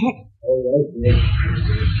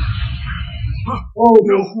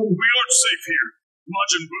 No, we aren't safe here.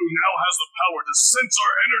 Majin Buu now has the power to sense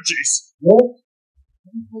our energies.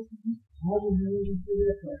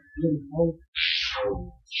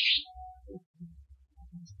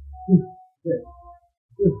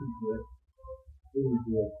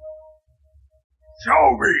 Show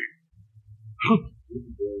me!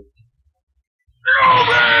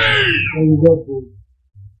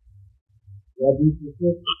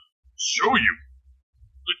 Show you?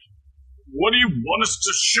 What do you want us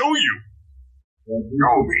to show you?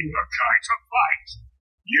 Show me the kind of fight.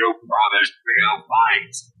 You promised me a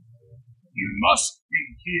fight. You must be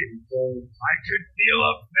here. I could feel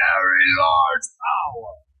a very large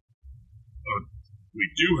power. We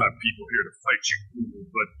do have people here to fight you,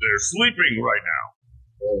 but they're sleeping right now.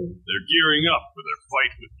 They're gearing up for their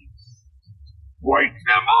fight with you. Wake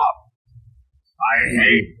them up! I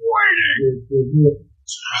hate waiting!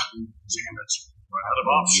 Damn it, we're out of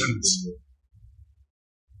options.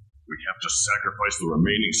 We have to sacrifice the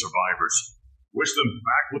remaining survivors. Wish them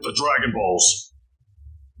back with the Dragon Balls.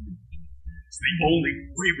 It's the only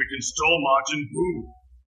way we can stall Majin Buu.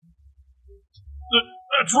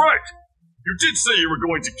 That's right! You did say you were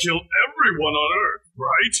going to kill everyone on Earth,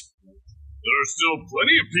 right? There are still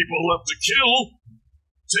plenty of people left to kill.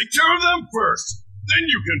 Take care of them first, then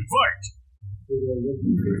you can fight.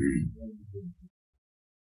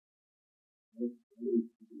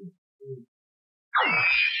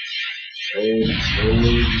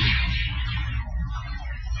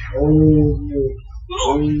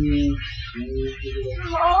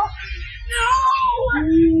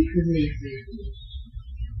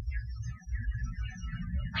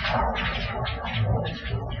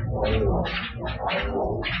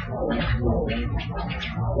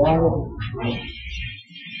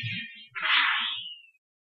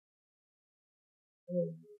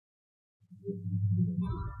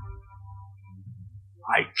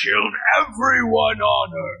 I killed everyone on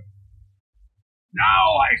Earth.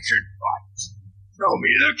 Now I should fight. Show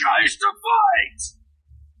me the guys to fight.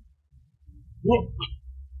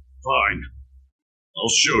 Fine.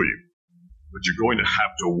 I'll show you. But you're going to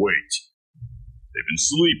have to wait. They've been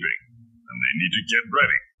sleeping, and they need to get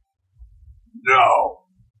ready. Now!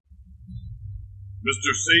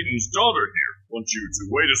 Mr. Satan's daughter here wants you to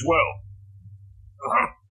wait as well.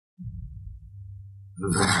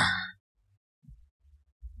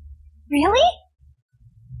 Really?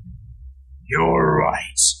 You're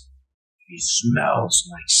right. He smells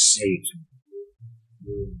like Satan.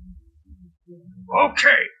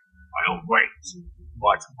 Okay, I'll wait,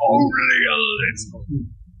 but only a little.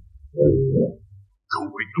 Go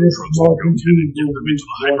wake up Trunks and Goten and get them into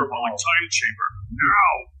the Hyberbolic TIme Chamber,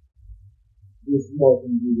 now!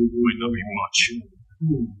 Might not be much.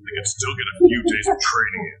 They can still get a few days of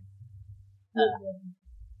training in.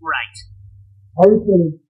 Right. How you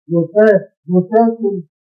feeling? You're fast when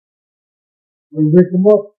you wake him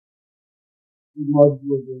up. You might be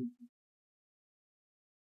able to.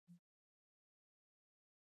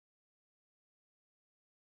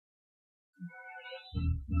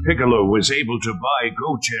 Piccolo was able to buy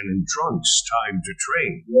Goten and Trunks time to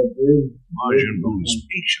train. Majin Buu's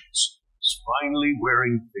patience was finally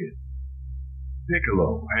wearing thin.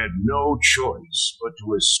 Piccolo had no choice but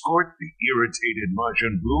to escort the irritated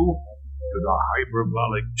Majin Buu to the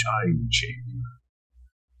Hyberbolic TIme Chamber.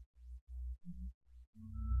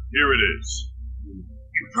 Here it is.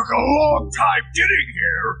 You took a long time getting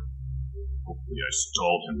here. Hopefully I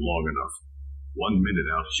stalled him long enough. 1 minute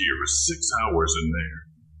out here is 6 hours in there.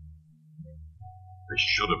 I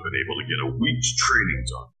should have been able to get a week's training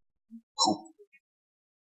done. Hopefully.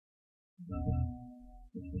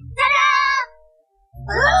 Ta-da!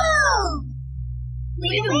 Ooh!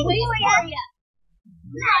 We've been waiting for you.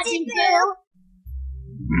 Majin Buu.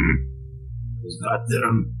 Is that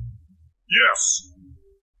them? Yes.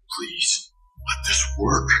 Please, let this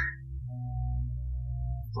work.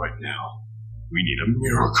 Right now, we need a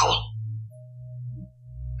miracle.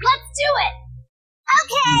 Let's do it.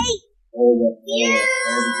 Okay. You.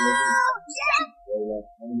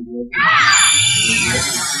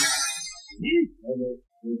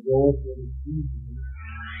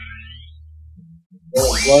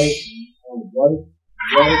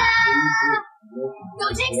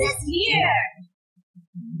 Don't jinx us here.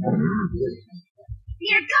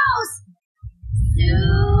 Here goes.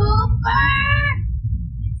 Super.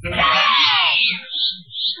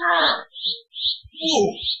 Whoa!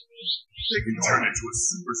 They can turn into a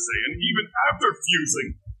Super Saiyan even after fusing.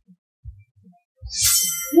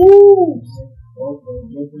 Woo!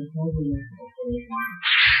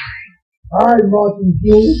 Alright, Majin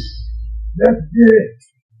Buu. Let's get it.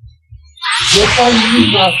 You're fighting me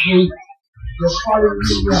now, Buu. You're fighting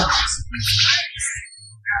me now.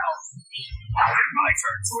 Now it's my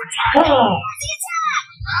turn to attack. Ah!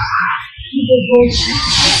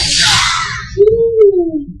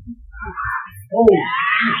 Oh!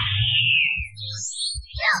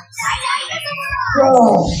 God! Oh!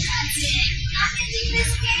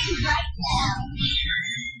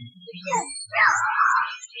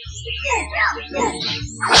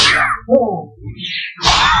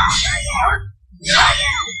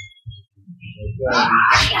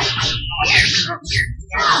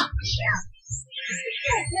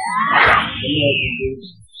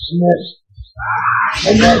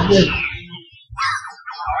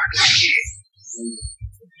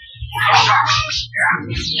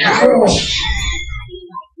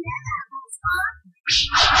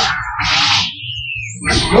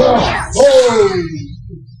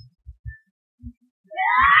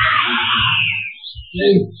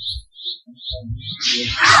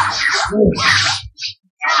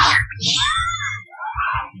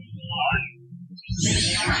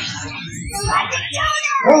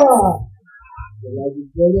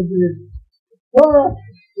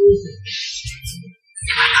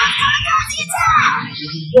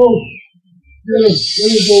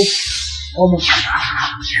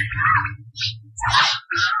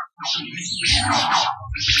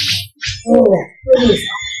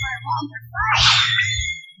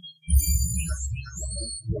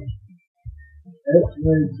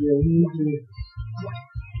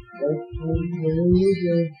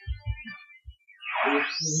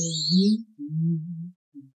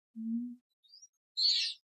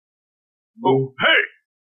 Oh, hey!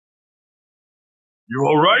 You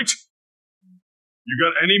alright? You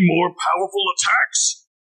got any more powerful attacks?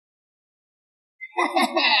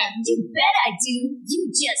 You bet I do. You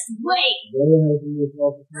just wait. I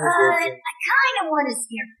kind of want to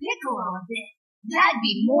scare Piccolo a bit. That'd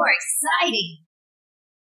be more exciting.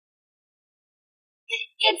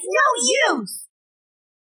 It's no use.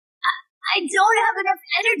 I don't have enough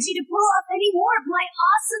energy to pull off any more of my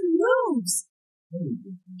awesome moves.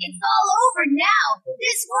 It's all over now.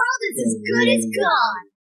 This world is as good as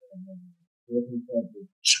gone.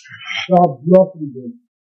 Stop bluffing this.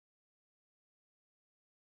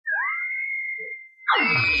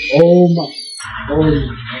 Oh my. Oh my.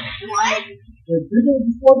 What? It's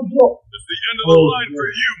the end of the line for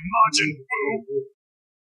you, Majin Buu.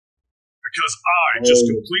 Because I just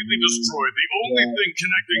completely destroyed the only thing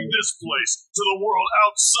connecting this place to the world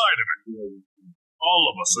outside of it. All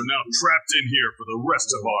of us are now trapped in here for the rest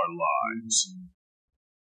of our lives.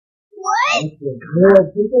 What?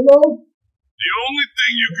 The only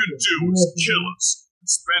thing you can do is kill us and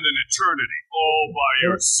spend an eternity all by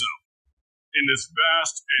yourself in this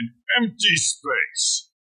vast and empty space.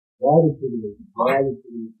 What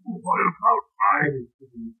about my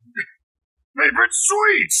favorite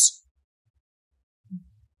sweets?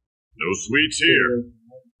 No sweets here.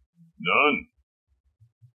 None.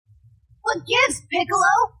 What gives,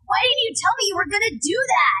 Piccolo? Why didn't you tell me you were gonna do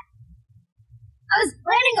that? I was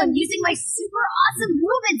planning on using my super awesome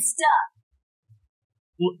move and stuff.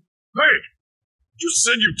 Well, hey! You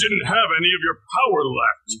said you didn't have any of your power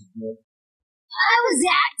left. I was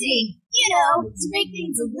acting, to make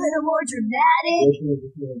things a little more dramatic.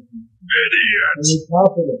 Idiot!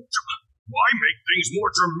 Why make things more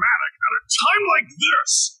dramatic at a time like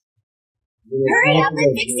this? Hurry up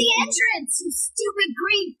and fix the entrance, you stupid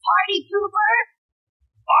green party pooper!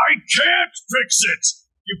 I can't fix it!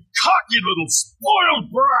 You cocky little spoiled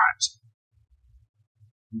brat!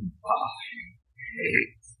 I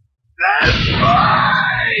hate that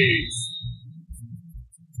voice!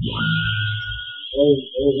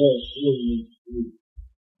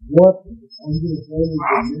 What?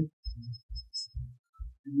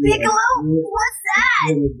 Piccolo, what's that?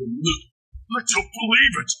 I don't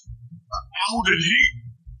believe it! How did he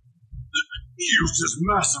use his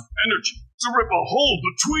massive energy to rip a hole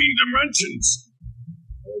between dimensions?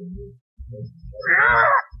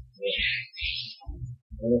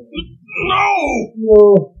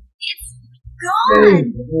 No! It's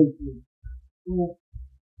gone!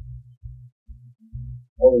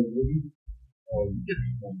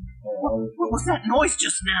 What was that noise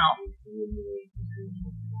just now?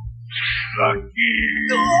 Lucky!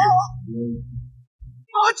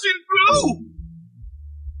 Majin Buu!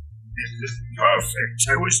 This is perfect.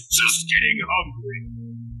 I was just getting hungry.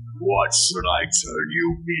 What should I turn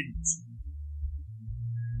you into?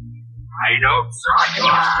 I don't trust you!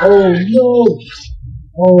 Oh no!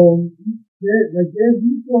 Oh, I guess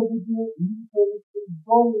he's going to do it. He's going to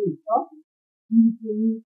go to the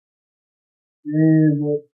and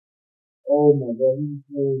what? Oh my God, he's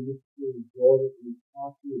going to his daughter in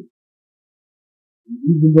pocket.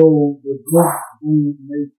 Even though the Goku who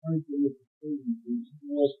made Trunks look crazy, she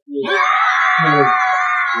was still I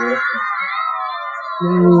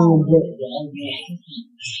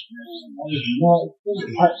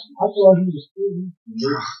thought he was still.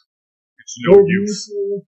 It's no use.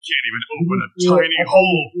 Can't even open a tiny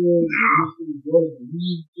hole.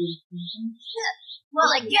 Well,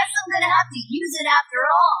 I guess I'm gonna have to use it after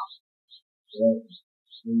all.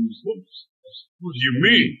 What do you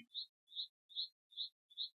mean?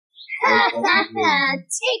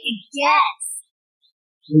 Take a guess.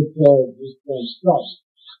 Stop.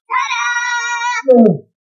 Ta-da!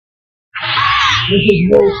 This is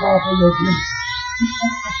no confirmation.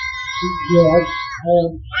 Yeah,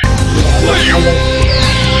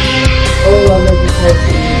 I like the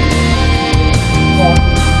question.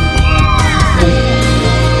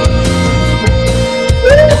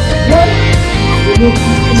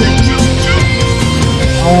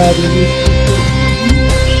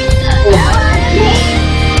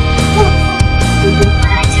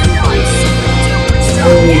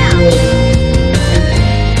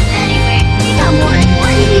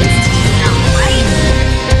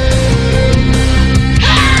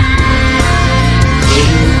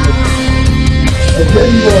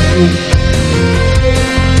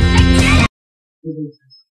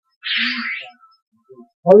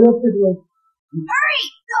 Hurry up, Piccolo. Hurry!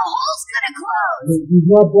 The hole's gonna close! He's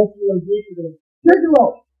not busting like this.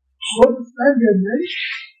 Piccolo! Don't stand there, man.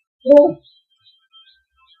 Oh.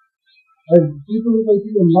 People are like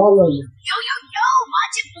you a lala. Yo,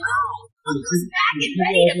 Majin Buu! Look who's back and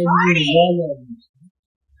ready to party!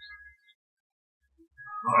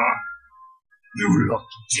 You look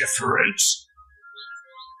different.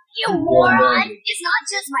 You moron! It's not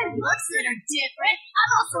just my looks that are different.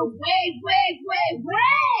 I'm also way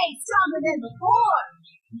stronger than before.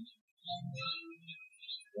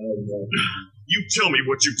 You tell me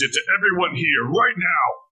what you did to everyone here right now.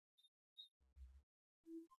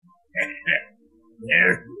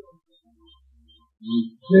 There. You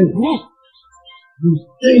stink. You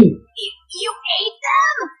stink. You ate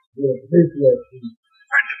them? You're a resurrected.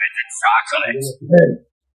 Turn them into chocolate. You're a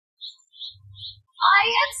I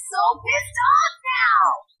am so pissed off now.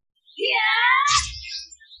 Yeah?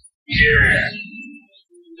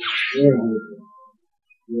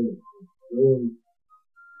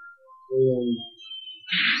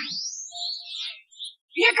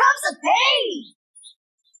 Here comes the pain.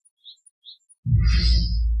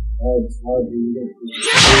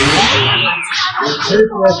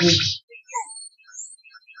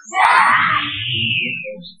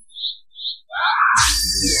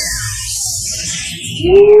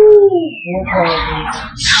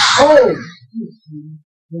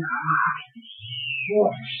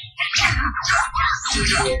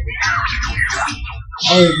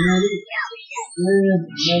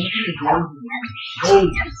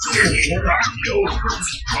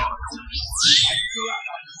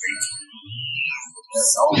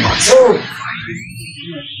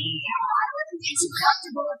 Too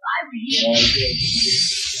comfortable if I were you.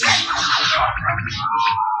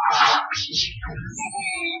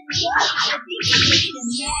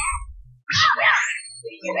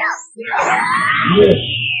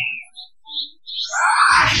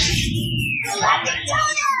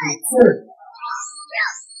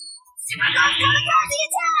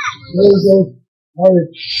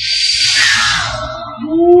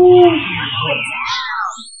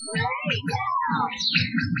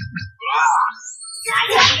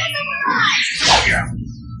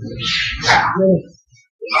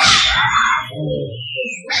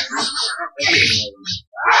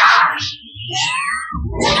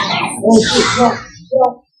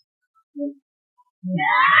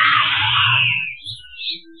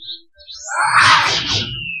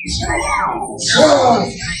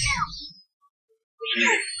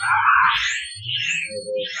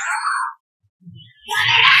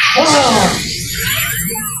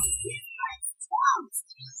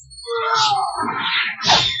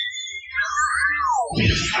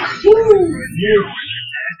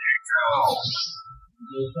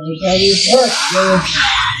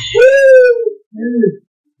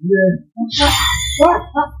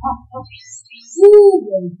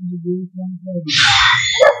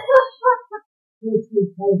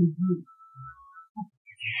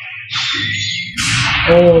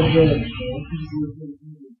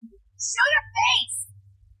 Show your face!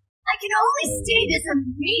 I can only stay this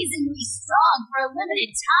amazingly strong for a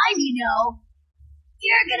limited time, you know.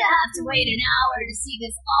 You're gonna have to wait an hour to see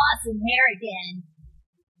this awesome hair again.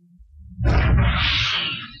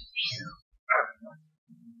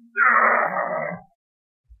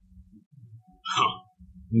 Huh.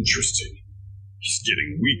 Interesting. He's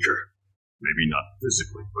getting weaker. Maybe not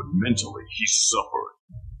physically, but mentally he's suffering.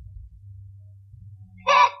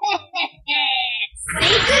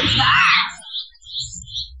 Say goodbye!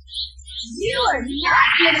 You are not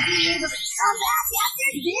gonna be able to come back after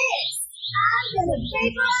this! I'm gonna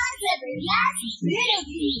vaporize every last bit of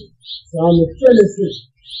you! Time to finish it!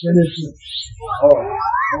 Finish it!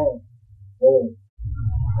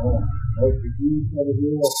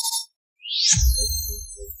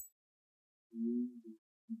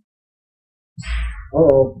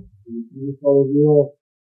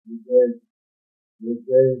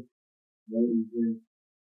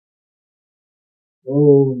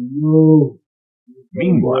 Oh no!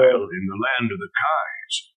 Meanwhile, in the land of the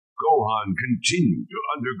Kais, Gohan continued to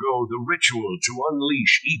undergo the ritual to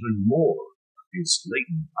unleash even more of his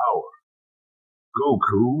latent power.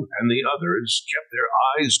 Goku and the others kept their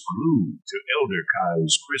eyes glued to Elder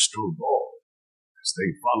Kai's crystal ball as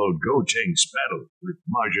they followed Goten's battle with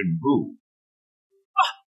Majin Buu.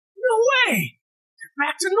 No way! They're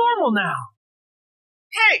back to normal now.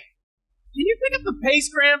 Hey, can you pick up the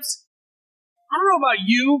pace, Gramps? I don't know about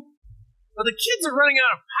you, but the kids are running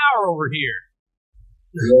out of power over here.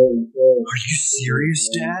 Are you serious,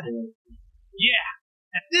 Dad? Yeah,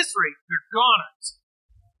 at this rate, they're goners.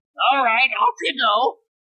 All right, off you go.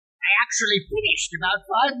 I actually finished about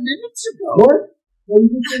 5 minutes ago. What? So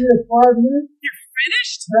you just in there 5 minutes? You're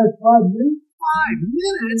finished? That's 5 minutes? 5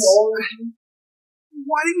 minutes?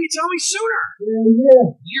 Why didn't you tell me sooner?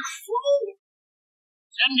 Yeah. You fool.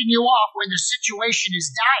 Sending you off when the situation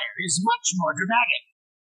is dire is much more dramatic.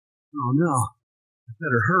 Oh no. I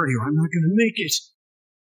better hurry or I'm not going to make it.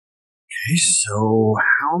 Okay, so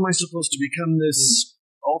how am I supposed to become this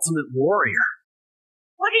ultimate warrior?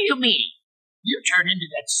 What do you mean? You turn into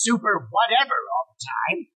that super whatever all the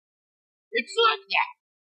time. It's like that.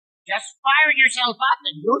 Just fire yourself up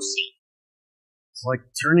and you'll see. It's like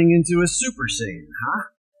turning into a Super Saiyan,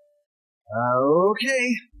 huh?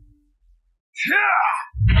 Okay.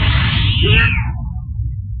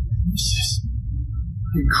 This is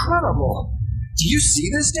incredible. Do you see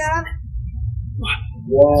this, Dad?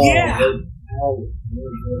 Wow. Yeah. It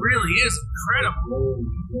really is incredible.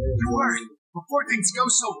 Don't worry. Before things go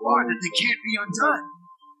so far that they can't be undone.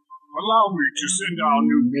 Allow me to send our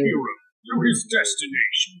new hero to his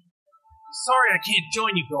destination. Sorry I can't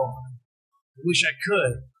join you, Gohan. I wish I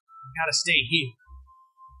could. I gotta stay here.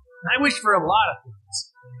 I wish for a lot of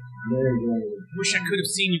things. I wish I could have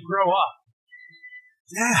seen you grow up.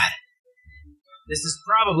 Dad, this is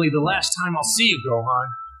probably the last time I'll see you, Gohan.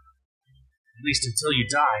 At least until you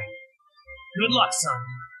die. Good luck, son.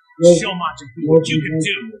 Show Majin Buu what you can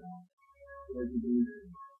do.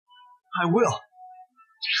 I will.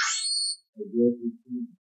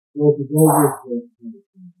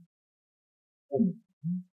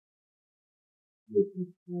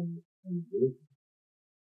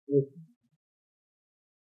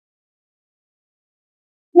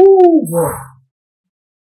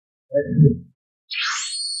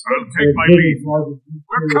 I'll take my leave.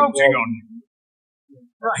 We're counting on you.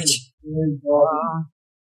 Right.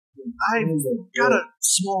 I've got a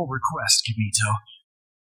small request, Kibito.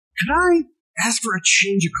 Could I ask for a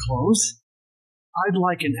change of clothes? I'd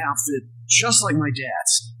like an outfit just like my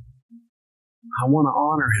dad's. I want to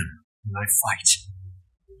honor him when I fight.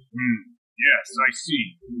 Yes, I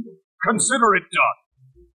see. Consider it done.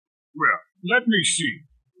 Well, let me see.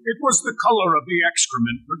 It was the color of the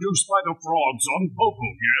excrement produced by the frogs on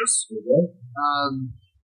Popo, yes?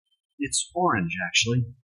 It's orange, actually.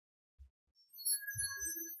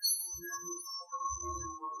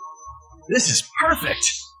 This is perfect!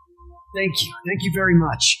 Thank you. Thank you very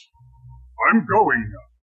much. I'm going now.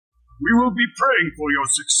 We will be praying for your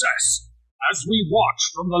success as we watch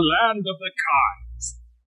from the land of the Kais.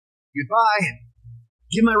 Goodbye.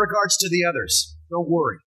 Give my regards to the others. Don't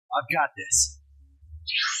worry. I've got this.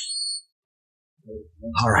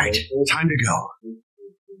 All right. Time to go.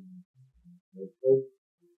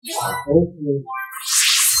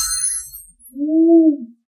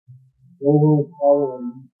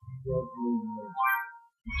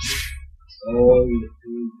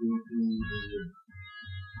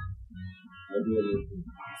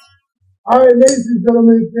 Alright, ladies and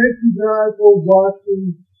gentlemen, thank you guys for watching.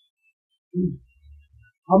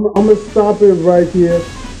 I'm gonna stop it right here.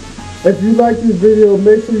 If you like this video,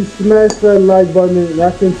 make sure you smash that like button and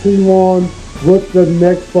I continue on with the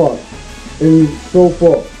next part and so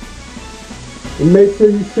forth. And make sure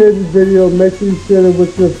you share this video, make sure you share it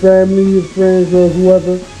with your family, your friends, or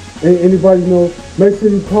whoever, and anybody you know. Make sure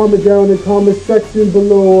you comment down in the comment section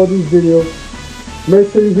below all these videos. Make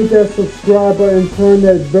sure you hit that subscribe button and turn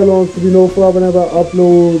that bell on so you know whenever I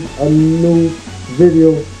upload a new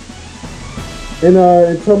video. And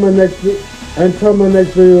until my next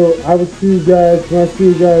video, I will see you guys when I see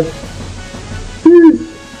you guys. Peace!